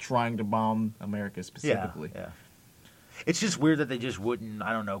they're not trying to bomb America specifically. Yeah. It's just weird that they just wouldn't,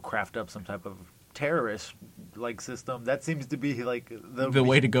 I don't know, craft up some type of terrorist like system. That seems to be like the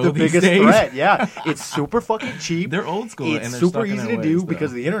way to go. The these biggest days. threat. Yeah, it's super fucking cheap. They're old school. It's and they're super easy to do ways,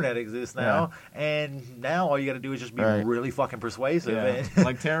 because the internet exists now, and now all you got to do is just be really fucking persuasive. Yeah.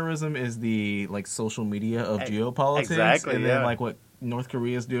 Like terrorism is the like social media of geopolitics, exactly, and then like what North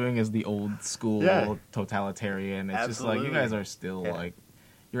Korea is doing is the old school totalitarian. It's just like you guys are still like.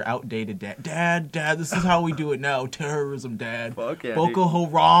 You're outdated, Dad. Dad, this is how we do it now. Terrorism, Dad. Fuck yeah, Boko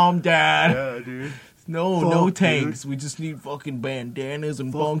Haram, Dad. Yeah, dude. No tanks. Dude. We just need fucking bandanas and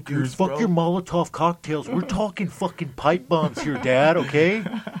bunkers, dude, fuck your Molotov cocktails. We're talking fucking pipe bombs here, Dad, okay?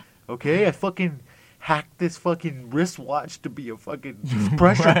 Okay, I fucking hacked this fucking wristwatch to be a fucking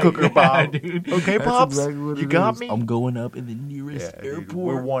pressure cooker bomb. Dude. Okay, That's Pops? Exactly you got me? I'm going up in the nearest airport. Dude,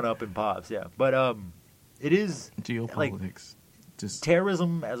 we're one up in Pops, But it is... Geopolitics. Like,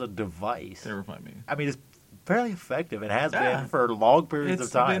 terrorism as a device terrify me. I mean, it's fairly effective. It has been for long periods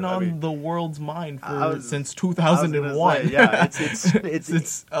of time. It's been on the world's mind since 2001.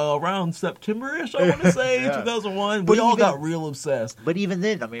 It's around September-ish, I want to say, 2001. But we all got real obsessed. But even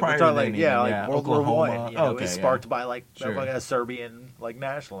then, I mean, we're talking like World War I. It was sparked by like a Serbian like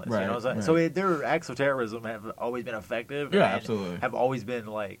nationalist. Right, you know what I'm saying? So their acts of terrorism have always been effective. Yeah, absolutely. Have always been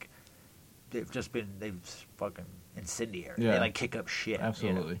like they've fucking incendiary. They like kick up shit.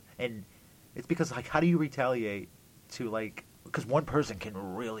 Absolutely. You know? And it's because like how do you retaliate to like because one person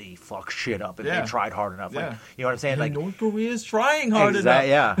can really fuck shit up if they tried hard enough. Like, you know what I'm saying? And like North Korea is trying hard enough.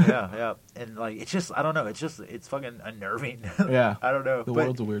 Yeah. And like it's just I don't know. It's fucking unnerving. Yeah. I don't know. The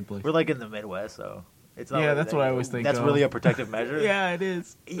world's a weird place. We're like in the Midwest, so it's not. Yeah, that's what I always think. That's really a protective measure. Yeah, it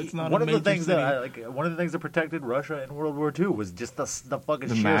is. It's not one of the things that one of the things that protected Russia in World War II was just the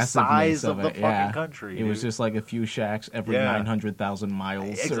fucking sheer size of the fucking country. It was just like a few shacks every 900,000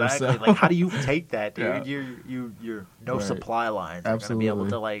 miles. Exactly. Or so. Like how do you take that, dude? You're no supply lines are going to be able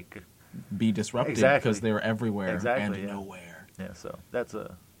to like be disrupted because they're everywhere and nowhere. Yeah, so that's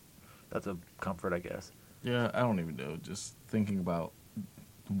a comfort, I guess. Yeah, I don't even know. Just thinking about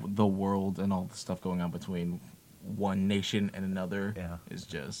the world and all the stuff going on between one nation and another is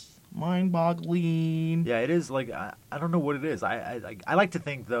just mind-boggling. Yeah, it is. Like I don't know what it is. I like to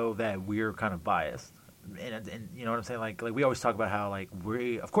think though that we're kind of biased, and you know what I'm saying. Like we always talk about how like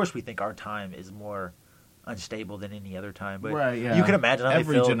of course we think our time is more unstable than any other time, but you can imagine how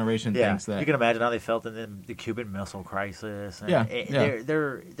every generation thinks that. You can imagine how they felt in the Cuban Missile Crisis. And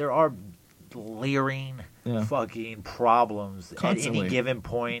there are leering fucking problems constantly. At any given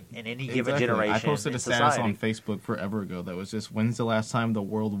point in any given generation. I posted a status on Facebook forever ago that was just when's the last time the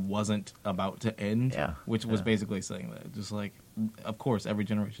world wasn't about to end, which was basically saying that just like of course every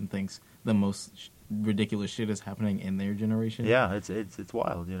generation thinks the most ridiculous shit is happening in their generation. It's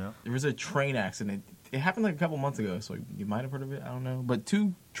wild, you know. There was a train accident. It happened like a couple months ago, so you might have heard of it. I don't know, but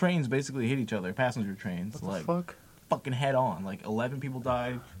two trains basically hit each other, passenger trains. What the fuck? Fucking head on. Like 11 people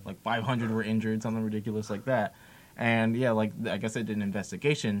died, like 500 were injured, something ridiculous like that. And like I guess they did an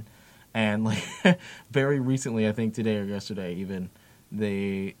investigation, and like very recently, I think today or yesterday even,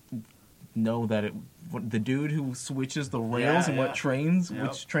 they know that the dude who switches the rails and which trains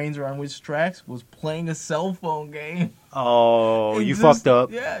are on which tracks was playing a cell phone game. Oh, you fucked up.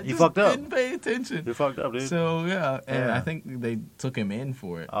 Yeah, you fucked up. Didn't pay attention. You fucked up, dude. So I think they took him in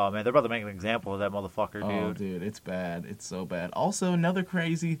for it. Oh man, they're about to make an example of that motherfucker, dude. Oh, dude, it's bad. It's so bad. Also, another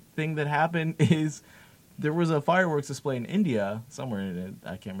crazy thing that happened is there was a fireworks display in India, somewhere in it.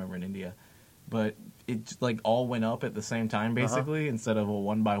 I can't remember in India, but it like all went up at the same time basically instead of a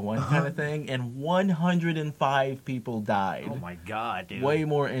one by one kind of thing, and 105 people died. Oh my god, dude! Way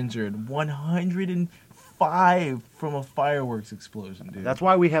more injured. 105 from a fireworks explosion, dude. That's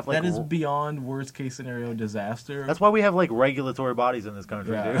why we have like that is beyond worst case scenario disaster. That's why we have like regulatory bodies in this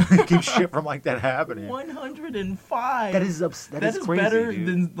country, dude. Keep shit from like that happening. 105. That is crazy, better dude.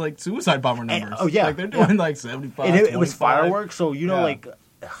 than like suicide bomber numbers. And, like they're doing like 75. And it was fireworks, so you know like.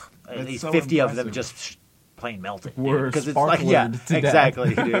 at least 50 of them just plain melted. Because it's like,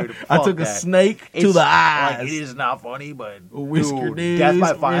 exactly, dude. I took a snake to the eyes. Like, it is not funny, but Whisker dude, Death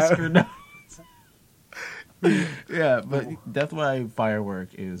by Fire. Yeah, but Death by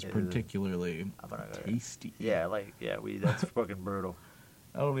Firework is particularly tasty. Yeah, that's fucking brutal.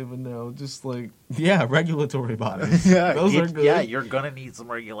 I don't even know. Just regulatory bodies. Those are good. Yeah, you're gonna need some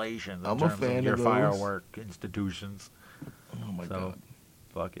regulations. I'm a fan of your those. firework institutions. Oh my god.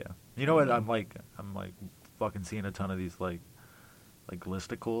 Fuck yeah. You know what? I'm fucking seeing a ton of these like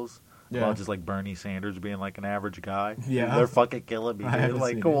listicles. Yeah. About just like Bernie Sanders being like an average guy. Yeah. They're fucking killing me, dude.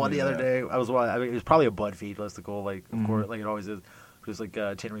 Like one the other day, I was watching. I mean, it was probably a BuzzFeed listicle, like of course, like it always is. Just like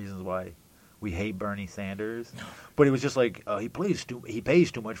 10 reasons why we hate Bernie Sanders, but it was just like he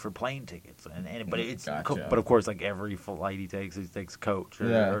pays too much for plane tickets, but of course like every flight he takes coach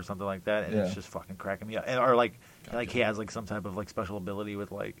or something like that, and it's just fucking cracking me up. Or like he has like some type of like special ability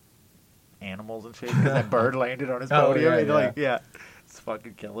with like animals and shit because that bird landed on his podium. It's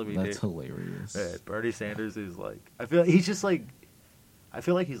fucking killing me. That's hilarious. Yeah, Bernie Sanders is like I feel like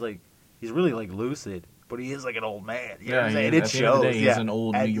he's really like lucid. But he is like an old man. You know what I'm saying? It shows. He's an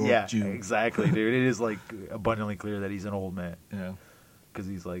old New York Jew. Exactly, dude. It is like abundantly clear that he's an old man. Yeah. Because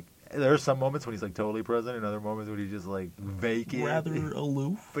he's like, there are some moments when he's like totally present, and other moments when he's just like vacant, rather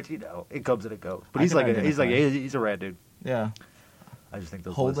aloof. But it comes and it goes. But he's a rad dude. Yeah. I just think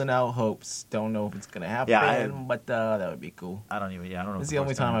those holding out hopes. Don't know if it's gonna happen, but that would be cool. I don't know. It's the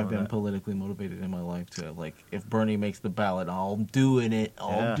only time I've been politically motivated in my life to if Bernie makes the ballot, I'll do it.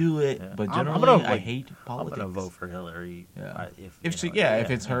 Yeah. But generally, I hate politics. I'm gonna vote for Hillary. Yeah. If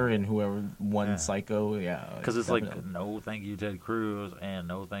it's her and whoever won psycho. Yeah. Because it's definitely. Like no, thank you, Ted Cruz, and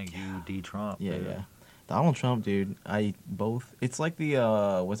no, thank you, D. Trump. Yeah. Donald Trump, dude. It's like the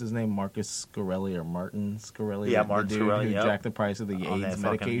what's his name, Marcus Scarelli or Martin Scarelli. Yeah, Martin Scarelli. Who jacked the price of the AIDS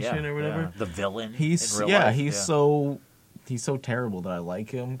medication or whatever. Yeah. The villain. He's so terrible that I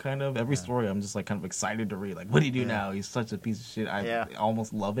like him. Kind of every story, I'm just like kind of excited to read. Like, what do you do now? He's such a piece of shit. I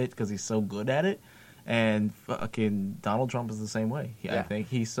almost love it because he's so good at it. And fucking Donald Trump is the same way. I think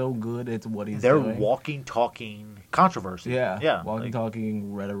he's so good at what he's doing. They're walking, talking controversy. Yeah. Walking,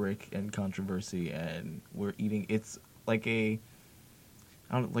 talking rhetoric and controversy, and we're eating. It's like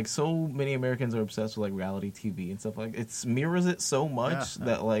so many Americans are obsessed with like reality TV and stuff like it mirrors it so much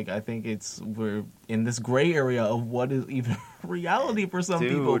that like I think we're in this gray area of what is even reality for some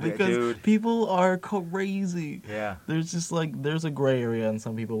people because people are crazy. Yeah, there's just there's a gray area in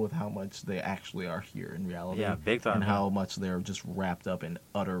some people with how much they actually are here in reality. Yeah, big time. And how much they're just wrapped up in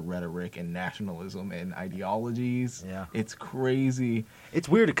utter rhetoric and nationalism and ideologies. Yeah, it's crazy. It's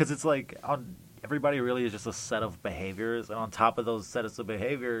weird because it's like everybody really is just a set of behaviors, and on top of those sets of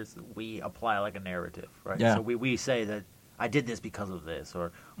behaviors, we apply like a narrative, right? Yeah. So we say that I did this because of this,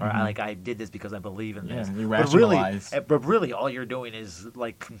 or I did this because I believe in this. You rationalize. But really, all you're doing is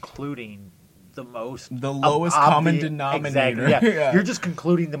like concluding the lowest common denominator. Exactly, yeah. You're just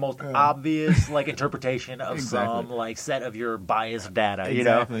concluding the most obvious like interpretation of some like set of your biased data.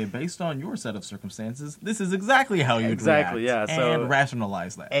 Exactly. You know? Based on your set of circumstances, this is exactly how you'd react. Yeah. And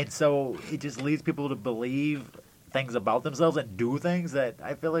rationalize that. And so it just leads people to believe things about themselves and do things that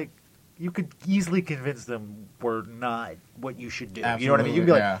I feel like you could easily convince them were not what you should do. Absolutely, you know what I mean? You'd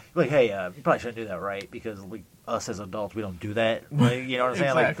be like, hey, you probably shouldn't do that, right? Because like us as adults, we don't do that. Like, you know what I'm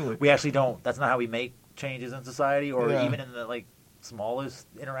saying? Exactly. Like, we actually don't. That's not how we make changes in society, or even in the like smallest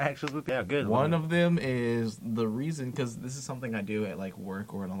interactions with people. Yeah, good. One of them is the reason, because this is something I do at like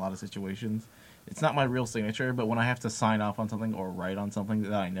work or in a lot of situations. It's not my real signature, but when I have to sign off on something or write on something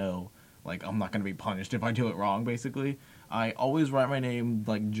that I know, like I'm not going to be punished if I do it wrong, basically, I always write my name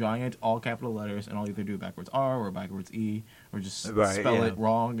like giant, all capital letters, and I'll either do backwards R or backwards E, or just spell it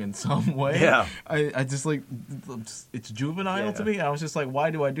wrong in some way. Yeah. I just like, it's juvenile to me. And I was just like, why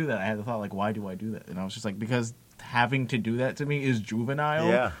do I do that? I had the thought, like, why do I do that? And I was just like, because having to do that to me is juvenile.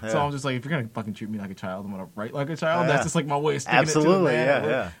 Yeah. So I'm just like, if you're going to fucking treat me like a child, I'm going to write like a child. That's just like my way of sticking it to the man.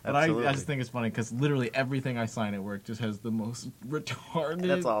 Yeah. But I just think it's funny because literally everything I sign at work just has the most retarded.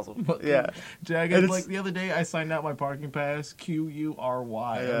 That's awesome. Jagged. Like the other day, I signed out my parking pass Qury.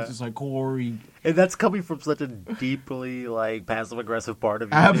 I was just like, Corey. And that's coming from such a deeply like passive aggressive part of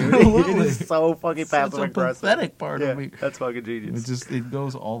you. Absolutely. It is so fucking passive aggressive. Such a pathetic part of me. That's fucking genius. It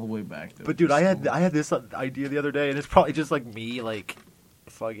goes all the way back to. But dude, I had this idea the other day, and it's probably just like me like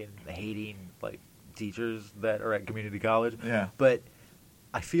fucking hating like teachers that are at community college. Yeah. But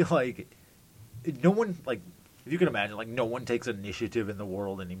I feel like no one like if you can imagine, like, no one takes initiative in the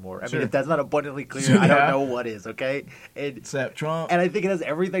world anymore. I mean, if that's not abundantly clear, I don't know what is, okay? Except Trump. And I think it has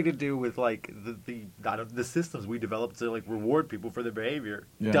everything to do with, like, the systems we developed to, like, reward people for their behavior.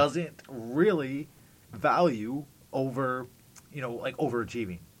 Doesn't really value over, like,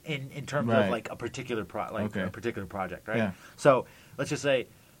 overachieving in terms of, like, a particular a particular project, right? Yeah. So let's just say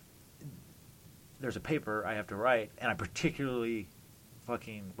there's a paper I have to write, and I particularly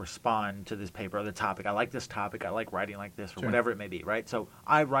fucking respond to this paper or the topic. I like this topic. I like writing like this or whatever it may be, right? So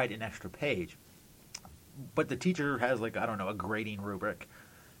I write an extra page. But the teacher has, like, I don't know, a grading rubric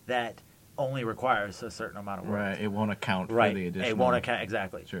that only requires a certain amount of work. Right. It won't account for the additional. It won't account,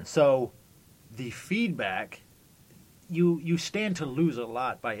 exactly. Sure. So the feedback, you stand to lose a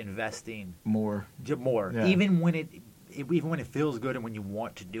lot by investing more. Yeah. Even when it feels good and when you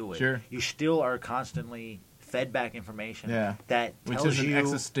want to do it, you still are constantly fed back information that tells which is you an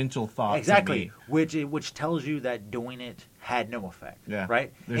existential thought. Exactly, which tells you that doing it had no effect. Yeah.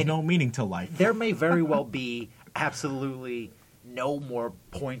 Right. There's no meaning to life. There may very well be absolutely no more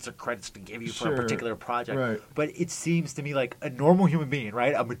points or credits to give you for a particular project. Right. But it seems to me like a normal human being,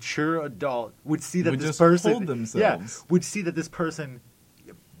 right, a mature adult, would see that this just person hold themselves. would see that this person,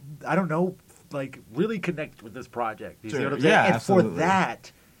 I don't know, like, really connect with this project. You see what I'm saying? And absolutely. for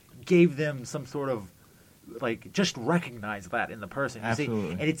that, gave them some sort of, like, just recognize that in the person. You see?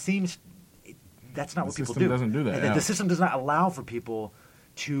 And it seems that's not what people do. The system doesn't do that. The system does not allow for people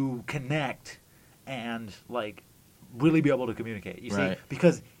to connect and, like, really be able to communicate. You see?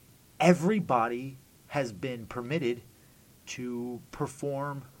 Because everybody has been permitted to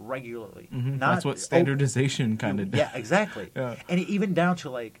perform regularly. Mm-hmm. That's what standardization kind of does. Yeah, exactly. And even down to,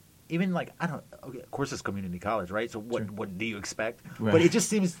 like, I don't. Okay, of course, it's community college, right? So what do you expect? Right. But it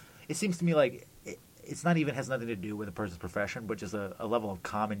seems to me like it's not even has nothing to do with a person's profession, but just a level of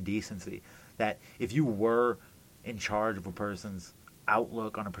common decency. That if you were in charge of a person's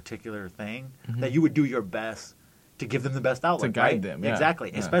outlook on a particular thing, that you would do your best to give them the best outlook, to guide them. Yeah.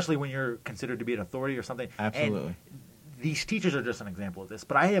 Exactly, especially when you're considered to be an authority or something. Absolutely. And these teachers are just an example of this.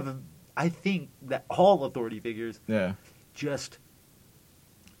 But I think that all authority figures just.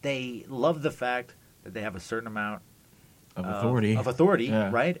 They love the fact that they have a certain amount of authority,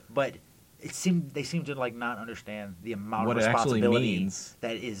 right? But they seem to, like, not understand the amount of responsibility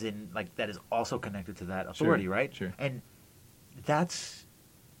that is also connected to that authority, right? Sure. And that's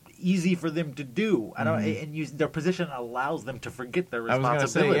easy for them to do. I don't, and their position allows them to forget their responsibilities. I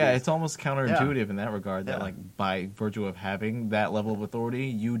was going to say, it's almost counterintuitive in that regard. That like by virtue of having that level of authority,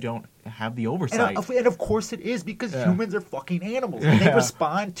 you don't have the oversight. And of course it is, because humans are fucking animals. And they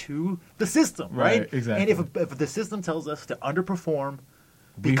respond to the system, right? Exactly. And if the system tells us to underperform,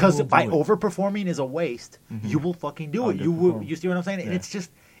 because by overperforming is a waste, you will fucking do it. You see what I'm saying? And it's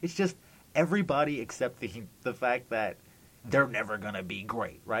just everybody accepting the fact that they're never gonna be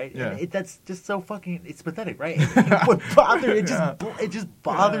great, right? Yeah. And that's just so fucking. It's pathetic, right? It just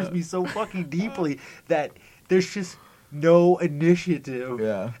bothers me so fucking deeply that there's just no initiative.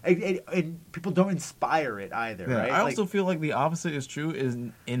 Yeah. And people don't inspire it either, right? I also feel like the opposite is true, is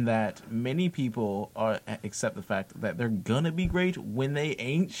in that many people accept the fact that they're gonna be great when they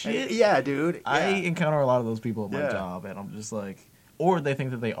ain't shit. Yeah, dude. Yeah. I encounter a lot of those people at my job, and I'm just like. Or they think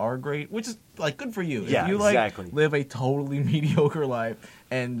that they are great, which is, like, good for you. Yeah, if you, like, live a totally mediocre life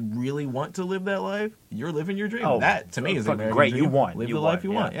and really want to live that life, you're living your dream. That, to me, is a great dream. You want. Live the life you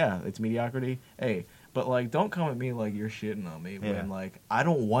want. Yeah, it's mediocrity. Hey, but, like, don't come at me like you're shitting on me when, like, I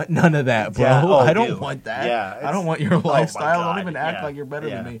don't want none of that, bro. Yeah. I don't want that. Yeah, I don't want your lifestyle. Don't even act like you're better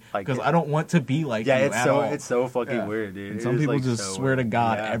than me, because I don't want to be like you at all. It's so fucking weird, dude. And some people just swear to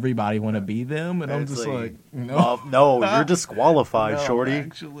God everybody want to be them, and I'm just like, no. No, you're disqualified, shorty.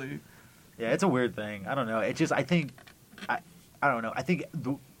 Actually. Yeah, it's a weird thing. I don't know. It just, I don't know. I think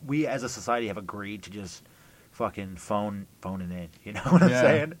we as a society have agreed to just fucking phone it in. You know what I'm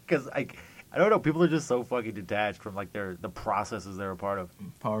saying? Because, I don't know. People are just so fucking detached from, like, the processes they're a part of.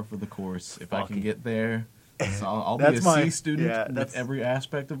 Par for the course. If I can get there, I'll be a C student with every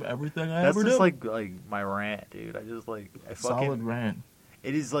aspect of everything I ever do. That's just like my rant, dude. Solid rant.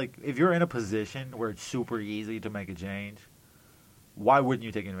 It is like, if you're in a position where it's super easy to make a change, why wouldn't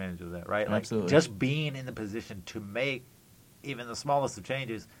you take advantage of that, right? Like, absolutely. Just being in the position to make even the smallest of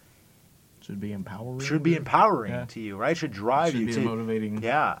changes should be empowering. To you, right? Should drive you to. Should be a motivating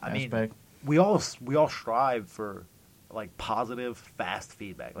aspect. I mean, we all strive for, like, positive, fast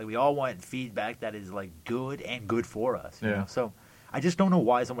feedback. Like, we all want feedback that is, like, good and good for us. You know? So I just don't know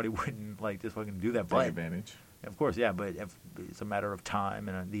why somebody wouldn't, like, just fucking do that. Take advantage. Of course, but if it's a matter of time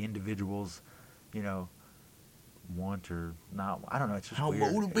and the individual's, want or not. I don't know. It's just how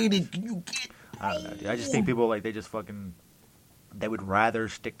weird. motivated can you get? I don't know, dude. I just think people like they would rather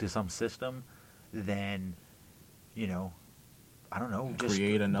stick to some system than, I don't know, just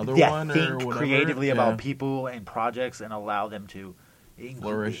create another one think or whatever. creatively about people and projects and allow them to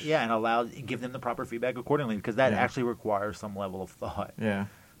flourish. Yeah, and give them the proper feedback accordingly, because that actually requires some level of thought. Yeah.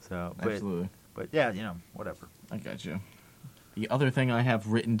 So, absolutely. But yeah, whatever. I got you. The other thing I have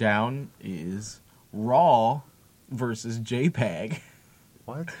written down is RAW versus JPEG.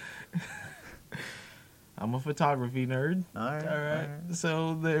 What? I'm a photography nerd. All right.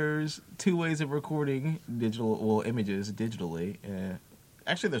 So there's two ways of recording images digitally.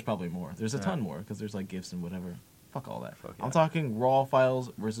 Actually, there's probably more. There's a ton more, because there's like GIFs and whatever. Fuck all that. Fuck yeah. I'm talking RAW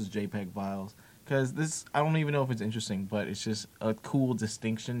files versus JPEG files. Because this, I don't even know if it's interesting, but it's just a cool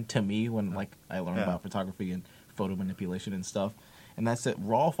distinction to me when I learn about photography and photo manipulation and stuff. And that's that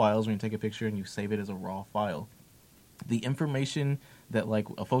RAW files, when you take a picture and you save it as a RAW file, the information that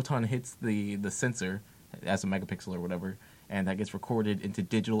a photon hits the sensor as a megapixel or whatever, and that gets recorded into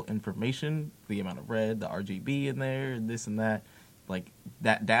digital information, the amount of red, the RGB in there, this and that,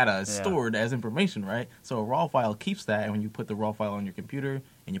 that data is stored as information, right? So a RAW file keeps that, and when you put the RAW file on your computer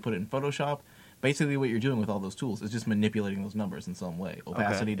and you put it in Photoshop, basically what you're doing with all those tools is just manipulating those numbers in some way.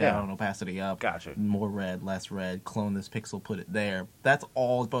 Opacity down, opacity up. Gotcha. More red, less red, clone this pixel, put it there. That's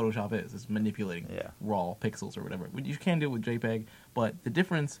all Photoshop is. It's manipulating raw pixels or whatever. You can do it with JPEG, but the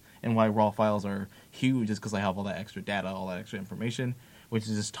difference in why RAW files are huge is because I have all that extra data, all that extra information, which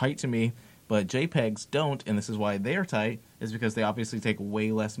is just tight to me. But JPEGs don't, and this is why they're tight, is because they obviously take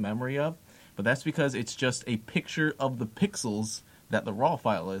way less memory up. But that's because it's just a picture of the pixels that the RAW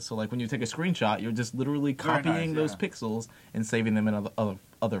file is. So when you take a screenshot, you're just literally copying those pixels and saving them in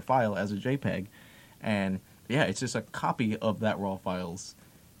other file as a JPEG. And it's just a copy of that RAW file's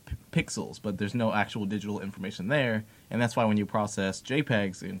pixels, but there's no actual digital information there. And that's why when you process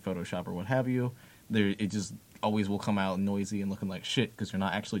JPEGs in Photoshop or what have you, it just always will come out noisy and looking like shit, because you're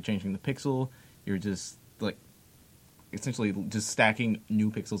not actually changing the pixel. You're just essentially just stacking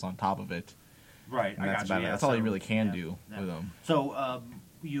new pixels on top of it. Right, and that's about it. That's all you really can do with them. So,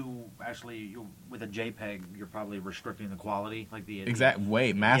 with a JPEG, you're probably restricting the quality, massively. Yeah,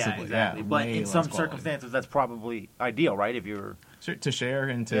 exactly. But in some circumstances, that's probably ideal, right? If you're to share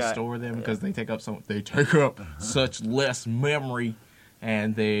and to store them, because they take up such less memory,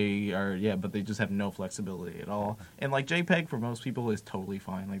 and they are but they just have no flexibility at all. And JPEG for most people is totally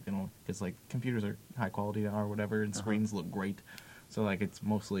fine. They don't, because computers are high quality now or whatever, and screens look great. So, it's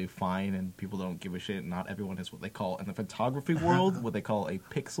mostly fine, and people don't give a shit. Not everyone is what they call, in the photography world, what they call a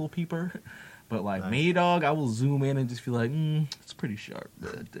pixel peeper. But, me, dog, I will zoom in and just feel it's pretty sharp.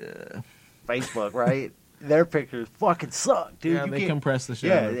 But, Facebook, right? Their pictures fucking suck, dude. Yeah, they compress the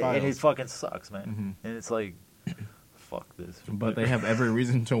shit out of their files. And it fucking sucks, man. Mm-hmm. And it's fuck this. But they have every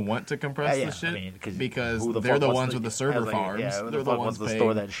reason to want to compress the shit, because they're the ones with the server farms. They're the ones to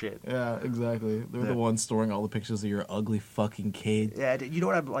store that shit. Yeah, exactly. They're the ones storing all the pictures of your ugly fucking kid. Yeah, you know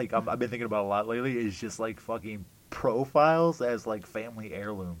what I've been thinking about a lot lately is just fucking profiles as family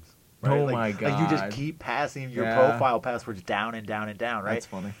heirlooms. Right? Oh my god! You just keep passing your profile passwords down and down and down, right? That's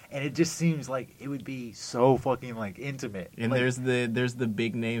funny. And it just seems like it would be so fucking intimate. And there's the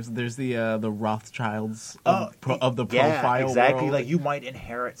big names. There's the Rothschilds of the profile. Exactly. World. You might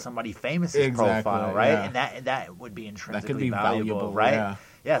inherit somebody famous's profile, right? Yeah. And that would be intrinsically valuable, right?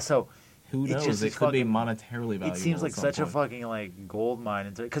 Yeah. So who knows? It could be monetarily valuable. It seems like such a fucking gold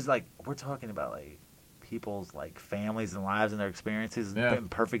mine, because we're talking about people's families and lives and their experiences in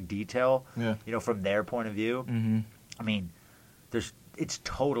perfect detail. Yeah. From their point of view. Mm-hmm. I mean, it's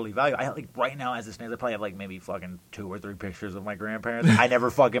totally valuable. I right now, as it stands, I probably have maybe fucking 2 or 3 pictures of my grandparents. I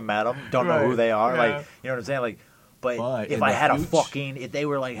never fucking met them. Don't know who they are. Yeah. You know what I'm saying? But if I had if they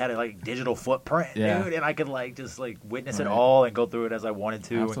were had a digital footprint, dude, and I could just witness it all and go through it as I wanted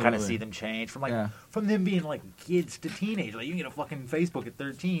to, and kind of see them change from them being kids to teenage. You can get a fucking Facebook at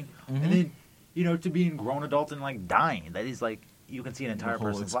 13, and then to being grown adults and dying. That is you can see an entire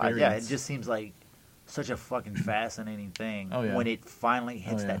person's life. Yeah, it just seems such a fucking fascinating thing when it finally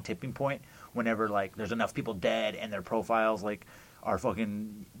hits that tipping point. Whenever there's enough people dead and their profiles are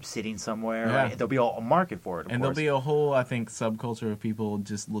fucking sitting somewhere, right? There'll be a market for it. Of course. There'll be a whole, I think, subculture of people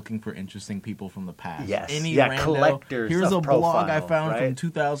just looking for interesting people from the past. Yes, collectors. Here's a blog I found right? from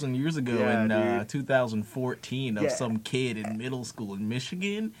 2,000 years ago in 2014 of some kid in middle school in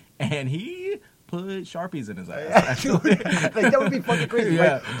Michigan, and he put Sharpies in his ass. That would be fucking crazy.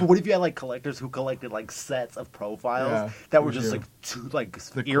 Right? But what if you had people who collected sets of profiles that were just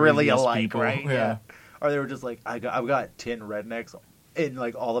eerily alike, people. Right? Yeah. Or they were just I've got 10 rednecks And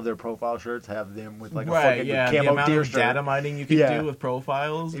like all of their profile shirts have them with like a right, fucking yeah, camo the amount deer of shirt. data mining you could do with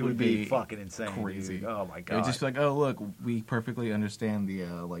profiles it would be fucking insane, crazy. Dude. Oh my god! It would just be like, oh look, we perfectly understand the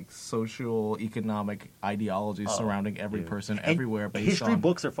like social economic ideologies surrounding every person everywhere. Based history on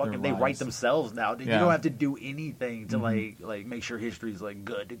books are fucking. They write themselves now. Dude. You don't have to do anything to like make sure history's like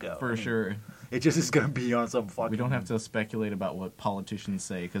good to go. For sure. It just is gonna be on some fucking. We don't have to speculate about what politicians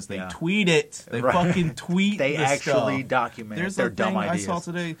say because they tweet it. They fucking tweet. They actually stuff. document. There's their a dumb thing ideas. I saw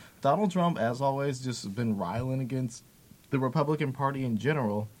today. Donald Trump, as always, just been riling against the Republican Party in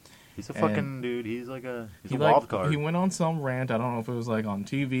general. He's a fucking dude. He's like a wild card. He went on some rant. I don't know if it was like on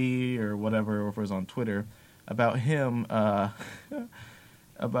TV or whatever, or if it was on Twitter about him.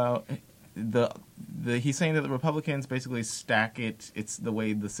 About he's saying that the Republicans basically stack it. It's the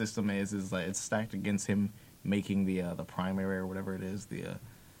way the system is like it's stacked against him making the primary or whatever it is,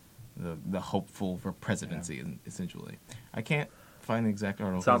 the hopeful for presidency, essentially. I can't find the exact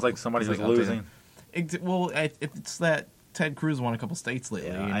article. Sounds like somebody who's losing. It's that Ted Cruz won a couple states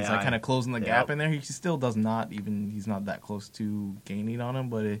lately, and he's like kind of closing the gap in there. He still does not even. He's not that close to gaining on him,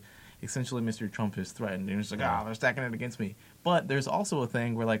 but essentially, Mr. Trump is threatened, and it's like, they're stacking it against me. But there's also a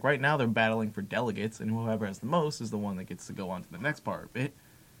thing where, like, right now they're battling for delegates, and whoever has the most is the one that gets to go on to the next part of it.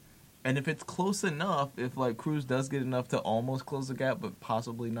 And if it's close enough, if, like, Cruz does get enough to almost close the gap, but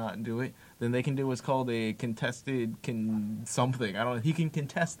possibly not do it, then they can do what's called a contested something. I don't know. He can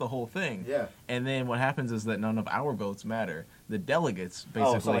contest the whole thing. Yeah. And then what happens is that none of our votes matter. The delegates,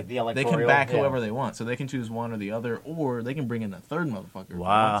 basically, so like the they can back whoever they want. So they can choose one or the other, or they can bring in a third motherfucker if they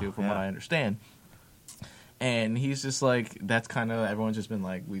want to, from what I understand. And he's just like, that's kind of, everyone's just been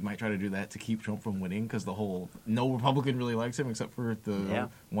like, we might try to do that to keep Trump from winning, because no Republican really likes him except for the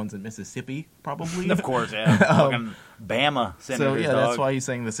ones in Mississippi, probably. Of course, yeah. Fucking Bama senators, so, that's why he's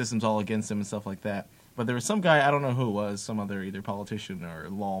saying the system's all against him and stuff like that. But there was some guy, I don't know who it was, some other either politician or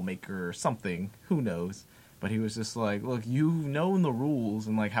lawmaker or something, who knows. But he was just like, look, you've known the rules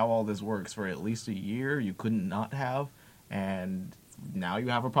and like how all this works for at least a year. You couldn't not have, and now you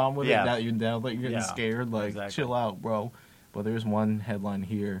have a problem with it. Now that you're getting scared, like chill out, bro. But there's one headline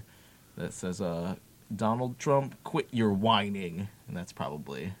here that says, Donald Trump, quit your whining, and that's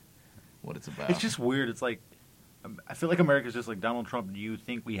probably what it's about. It's just weird. It's like, I feel like America's just like, Donald Trump, do you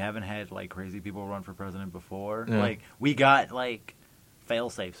think we haven't had like crazy people run for president before? Yeah. Like, we got like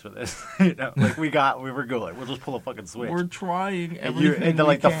fail safes for this. You know, like we were good. We'll just pull a fucking switch. We're trying everything. And then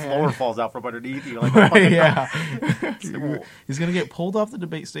like the floor falls out from underneath you. Like, He's gonna get pulled off the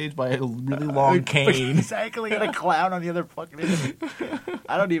debate stage by a really long cane. Exactly, and a clown on the other fucking end.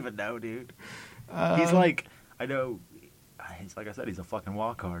 I don't even know, dude. He's like, I know. He's like I said, he's a fucking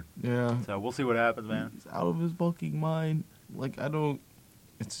wild card. Yeah. So we'll see what happens, man. He's out of his fucking mind. Like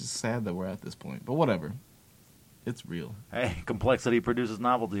It's just sad that we're at this point, but whatever. It's real. Hey, complexity produces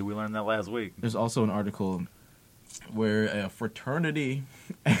novelty. We learned that last week. There's also an article where a fraternity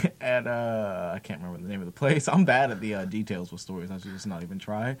at I can't remember the name of the place. I'm bad at the details with stories. I should just not even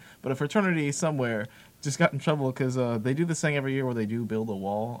try. But a fraternity somewhere just got in trouble because they do this thing every year where they do build a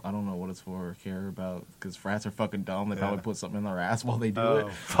wall. I don't know what it's for or care about, because frats are fucking dumb. They probably put something in their ass while they do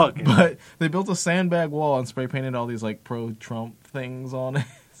it. Fucking. But they built a sandbag wall and spray painted all these like pro-Trump things on it.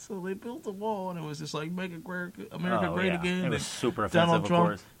 So they built a wall, and it was just like, make America great again. It was super offensive, Donald Trump. Of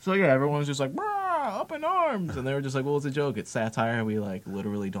course. So yeah, everyone's just like, up in arms. And they were just like, well, it's a joke. It's satire. We like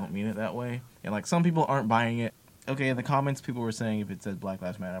literally don't mean it that way. And like some people aren't buying it. Okay, in the comments, people were saying if it says Black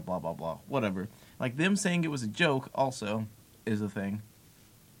Lives Matter, blah, blah, blah, whatever. Like them saying it was a joke also is a thing.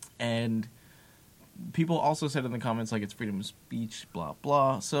 And people also said in the comments like it's freedom of speech, blah,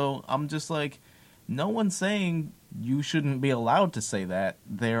 blah. So I'm just like, no one's saying you shouldn't be allowed to say that.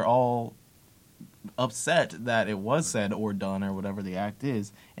 They're all upset that it was said or done or whatever the act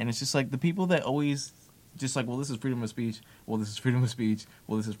is. And it's just like the people that always just like, well, this is freedom of speech. Well, this is freedom of speech.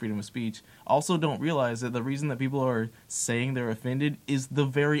 Well, this is freedom of speech. Also don't realize that the reason that people are saying they're offended is the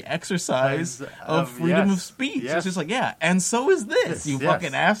very exercise of freedom of speech. Yes. It's just like, yeah, and so is this, you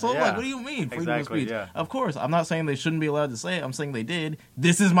fucking asshole. Yeah. Like, what do you mean, freedom of speech? Yeah. Of course, I'm not saying they shouldn't be allowed to say it. I'm saying they did.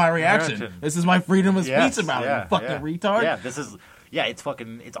 This is my reaction. This is my freedom of speech about it, you fucking retard. Yeah, this is, it's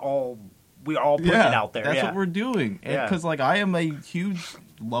fucking, it's all, we're all putting it out there. That's what we're doing. Because, like, I am a huge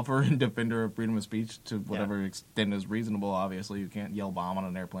lover and defender of freedom of speech to whatever extent is reasonable. Obviously, you can't yell bomb on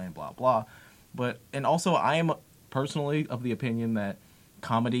an airplane, blah, blah. And also, I am personally of the opinion that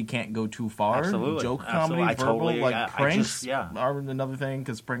comedy can't go too far. Absolutely. Joke comedy, verbal, pranks are another thing,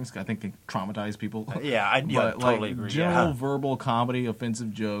 because pranks, I think, can traumatize people. I totally agree. General verbal comedy,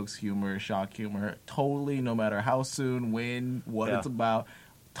 offensive jokes, humor, shock humor, totally, no matter how soon, when, what it's about,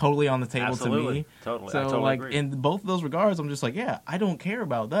 totally on the table to me. Totally. So I totally like agree. in both of those regards, I'm just like, yeah, I don't care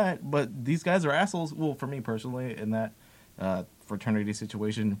about that. But these guys are assholes. Well, for me personally, in that fraternity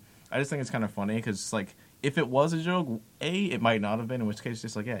situation, I just think it's kind of funny because like if it was a joke, it might not have been. In which case,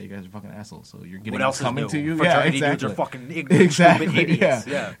 just like, yeah, you guys are fucking assholes. So you're getting what else coming is new? to you. Fraternity yeah, exactly. dudes are fucking ignorant, stupid idiots.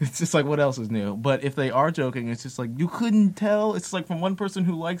 Yeah. It's just like, what else is new? But if they are joking, it's just like you couldn't tell. It's like from one person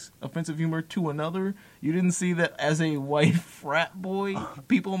who likes offensive humor to another. You didn't see that as a white frat boy,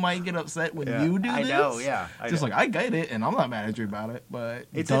 people might get upset when you do this. I know, yeah. Just like I get it, and I'm not mad at you about it. But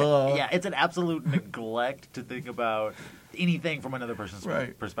it's duh. it's an absolute neglect to think about anything from another person's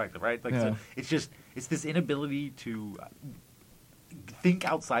perspective, right? Like, so it's this inability to think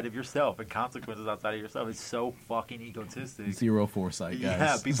outside of yourself and consequences outside of yourself. It's so fucking egotistic. Zero foresight, guys.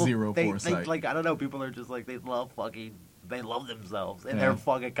 Yeah, people, Zero foresight. like, I don't know, people are just like, they love themselves, and they're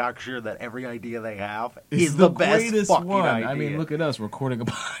fucking cocksure that every idea they have is the best fucking one. idea. I mean, look at us recording a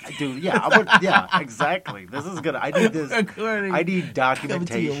podcast. Dude, yeah, exactly. This is good. I need this. I need documentation. Come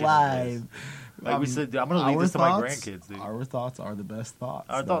to you live. Like we said, I'm going to leave this to my grandkids, dude. Our thoughts are the best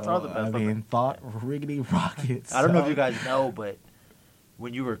thoughts. Our thoughts are the best. I mean, ThoughtRockets. I don't know if you guys know, but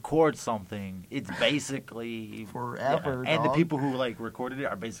when you record something, it's basically forever. And the people who like recorded it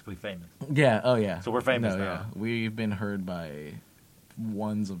are basically famous. Yeah. Oh yeah. So we're famous now. Yeah. We've been heard by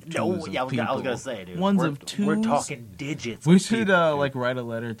ones of twos. I was gonna say, dude. Ones of twos. We're talking digits. We should like write a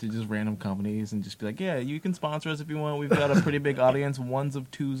letter to just random companies and just be like, yeah, you can sponsor us if you want. We've got a pretty big audience. Ones of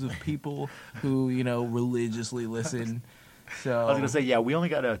twos of people who religiously listen. So I was gonna say, yeah, we only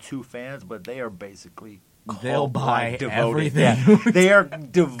got 2 fans, but they are basically. They'll buy devoted. everything. Yeah. They are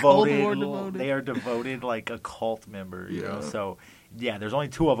devoted. They are devoted like a cult member, you know. So yeah, there's only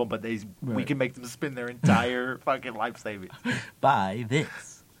 2 of them, but we can make them spend their entire fucking life savings. Buy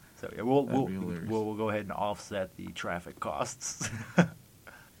this. So yeah, we'll go ahead and offset the traffic costs.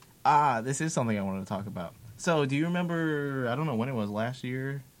 This is something I wanted to talk about. So do you remember? I don't know when it was, last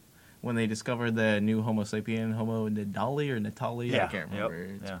year, when they discovered the new Homo sapien, Homo nadali or Natali. Yeah. I can't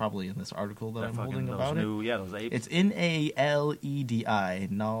remember. It's probably in this article that I'm holding about it. Yeah, those apes. It's Naledi,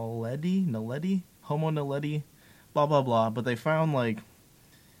 Naledi, Homo naledi, blah blah blah. But they found like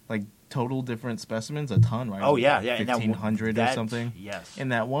total different specimens, a ton, right? Oh yeah, 1,500 or something. Yes. In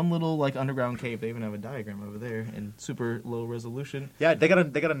that one little like underground cave, they even have a diagram over there in super low resolution. Yeah, they got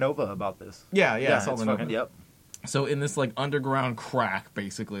a Nova about this. Yeah, I saw the Nova. Yep. So in this like underground crack,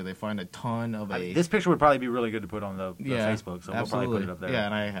 basically, they find a ton of this picture would probably be really good to put on the Facebook, so absolutely. we'll probably put it up there. Yeah,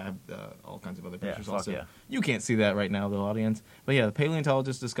 and I have all kinds of other pictures also. Yeah. You can't see that right now, though, audience. But yeah, the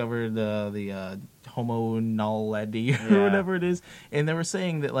paleontologists discovered the Homo naledi or whatever it is, and they were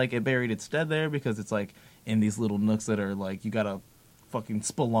saying that like it buried its dead there because it's like in these little nooks that are like you gotta fucking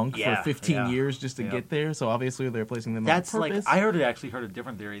spelunk for 15 years just to get there. So obviously they're placing them. That's on purpose. like I heard a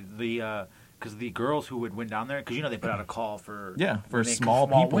different theory. Because the girls who went down there, because they put out a call for small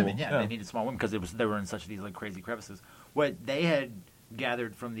people. Women, they needed small women because they were in such these like crazy crevices. What they had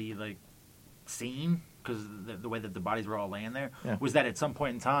gathered from the like scene, because the way that the bodies were all laying there, was that at some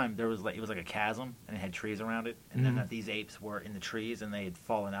point in time there was like it was like a chasm and it had trees around it, and then that these apes were in the trees and they had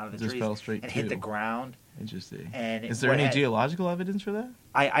fallen out of the trees fell straight and hit the ground. Interesting. And is there any geological evidence for that?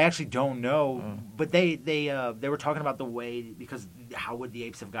 I actually don't know, but they were talking about the way, because how would the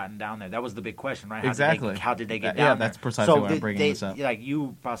apes have gotten down there? That was the big question, right? How did they get down there? Yeah, that's precisely why I'm bringing this up. Like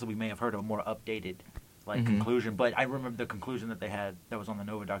you possibly may have heard a more updated conclusion, but I remember the conclusion that they had that was on the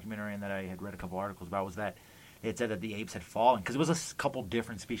Nova documentary and that I had read a couple articles about was that it said that the apes had fallen because it was a couple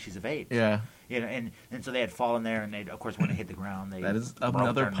different species of apes. Yeah. And so they had fallen there, and they, of course, when it hit the ground, that is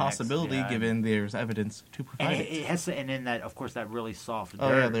another possibility given there's evidence to provide and it has to, and in that, of course, that really soft dirt.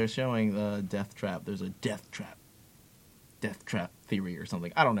 Oh yeah, they're showing the death trap. There's a death trap theory or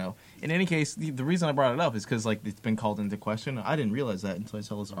something. I don't know. In any case, the reason I brought it up is because like it's been called into question. I didn't realize that until I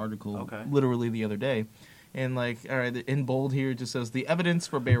saw this article literally the other day, and like all right, in bold here it just says the evidence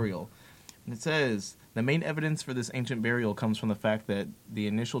for burial, and it says. The main evidence for this ancient burial comes from the fact that the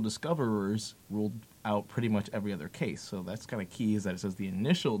initial discoverers ruled out pretty much every other case. So that's kind of key, is that it says the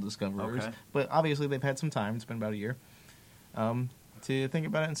initial discoverers. Okay. But obviously they've had some time, it's been about a year, to think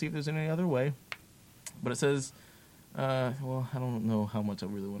about it and see if there's any other way. But it says, well, I don't know how much I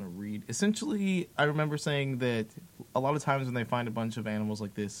really want to read. Essentially, I remember saying that a lot of times when they find a bunch of animals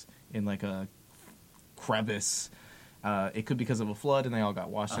like this in like a crevice, it could be because of a flood and they all got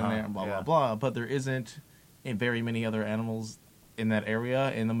washed in there and blah, blah, blah. But there isn't very many other animals in that area,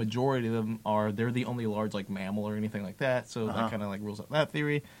 and the majority of them they're the only large like mammal or anything like that. So that kind of like rules out that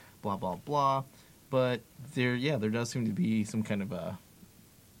theory, blah, blah, blah. But there does seem to be some kind of a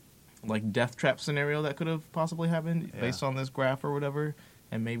like death trap scenario that could have possibly happened based on this graph or whatever.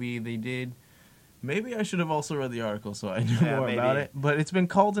 and maybe they did. Maybe I should have also read the article so I knew more about it. But it's been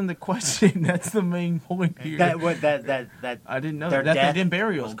called into question. That's the main point here. That I didn't know that they did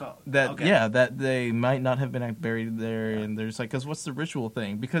burial. That they might not have been buried there, and there's like, because what's the ritual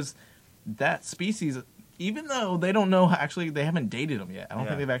thing? Because that species, even though they don't know, actually they haven't dated them yet. I don't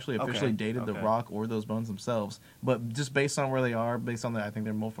think they've actually officially dated the rock or those bones themselves. But just based on where they are, based on that, I think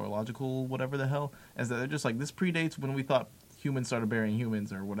they're morphological, whatever the hell, is that they're just like, this predates when we thought humans started burying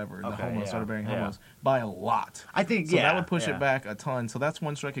humans or whatever. The Homo started burying Homos by a lot. I think so that would push it back a ton. So that's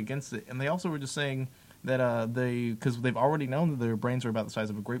one strike against it. And they also were just saying that because they've already known that their brains are about the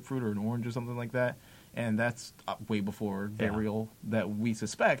size of a grapefruit or an orange or something like that. And that's way before burial that we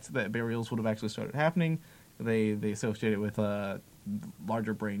suspect that burials would have actually started happening. They associate it with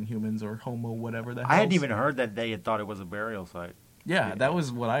larger brain humans or Homo whatever the hell. I hadn't even heard that they had thought it was a burial site. Yeah, that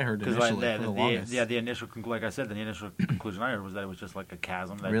was what I heard initially for the longest. The initial, like I said, the initial conclusion I heard was that it was just like a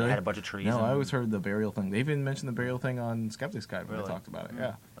chasm that had a bunch of trees. No, I always heard the burial thing. They even mentioned the burial thing on Skeptic's Guide when they talked about it.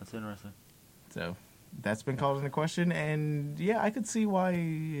 Yeah, that's interesting. So that's been called into question, and I could see why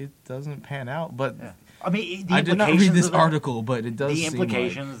it doesn't pan out. But I mean, I did not read this article, but it does. The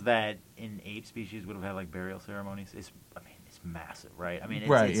implications that in ape species would have had like burial ceremonies is, I mean, it's massive, right? I mean,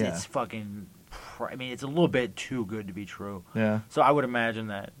 it's fucking. I mean, it's a little bit too good to be true. Yeah. So I would imagine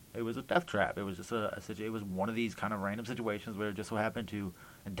that it was a death trap. It was just it was one of these kind of random situations where it just so happened to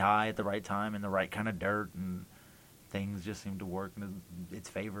die at the right time in the right kind of dirt, and things just seemed to work in its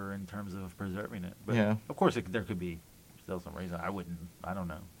favor in terms of preserving it. But of course, there could be still some reason. I don't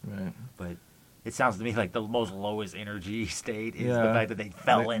know. Right. But it sounds to me like the most lowest energy state is the fact that they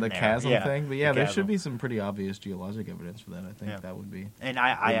fell in the there. chasm thing. But there should be some pretty obvious geologic evidence for that. I think that would be. And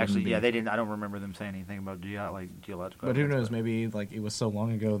I actually, they didn't. I don't remember them saying anything about geological. But who knows? Maybe like it was so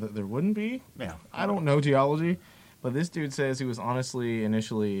long ago that there wouldn't be. Yeah. I don't know geology. But this dude says he was honestly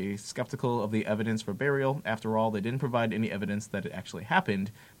initially skeptical of the evidence for burial. After all, they didn't provide any evidence that it actually happened,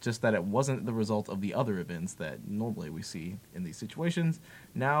 just that it wasn't the result of the other events that normally we see in these situations.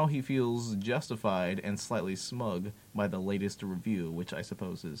 Now he feels justified and slightly smug by the latest review, which I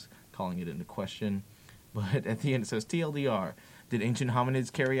suppose is calling it into question. But at the end it says, TLDR, did ancient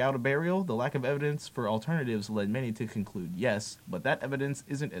hominids carry out a burial? The lack of evidence for alternatives led many to conclude yes, but that evidence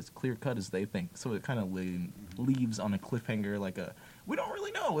isn't as clear-cut as they think. So it kind of leaves on a cliffhanger, like we don't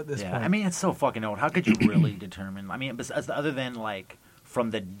really know at this point. I mean, it's so fucking old. How could you really determine? I mean, other than like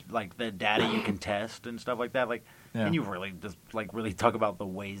from the data you can test and stuff like that, can you really just really talk about the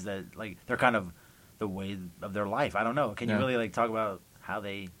ways that they're kind of the way of their life? I don't know. Can you really talk about how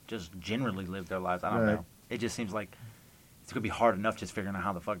they just generally live their lives? I don't know. It just seems like it's going to be hard enough just figuring out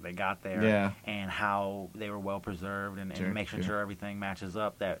how the fuck they got there and how they were well preserved and making sure everything matches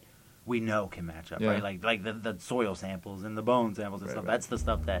up that we know can match up, right? Like the soil samples and the bone samples and stuff. That's the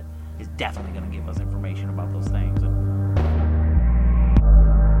stuff that is definitely going to give us information about those things. And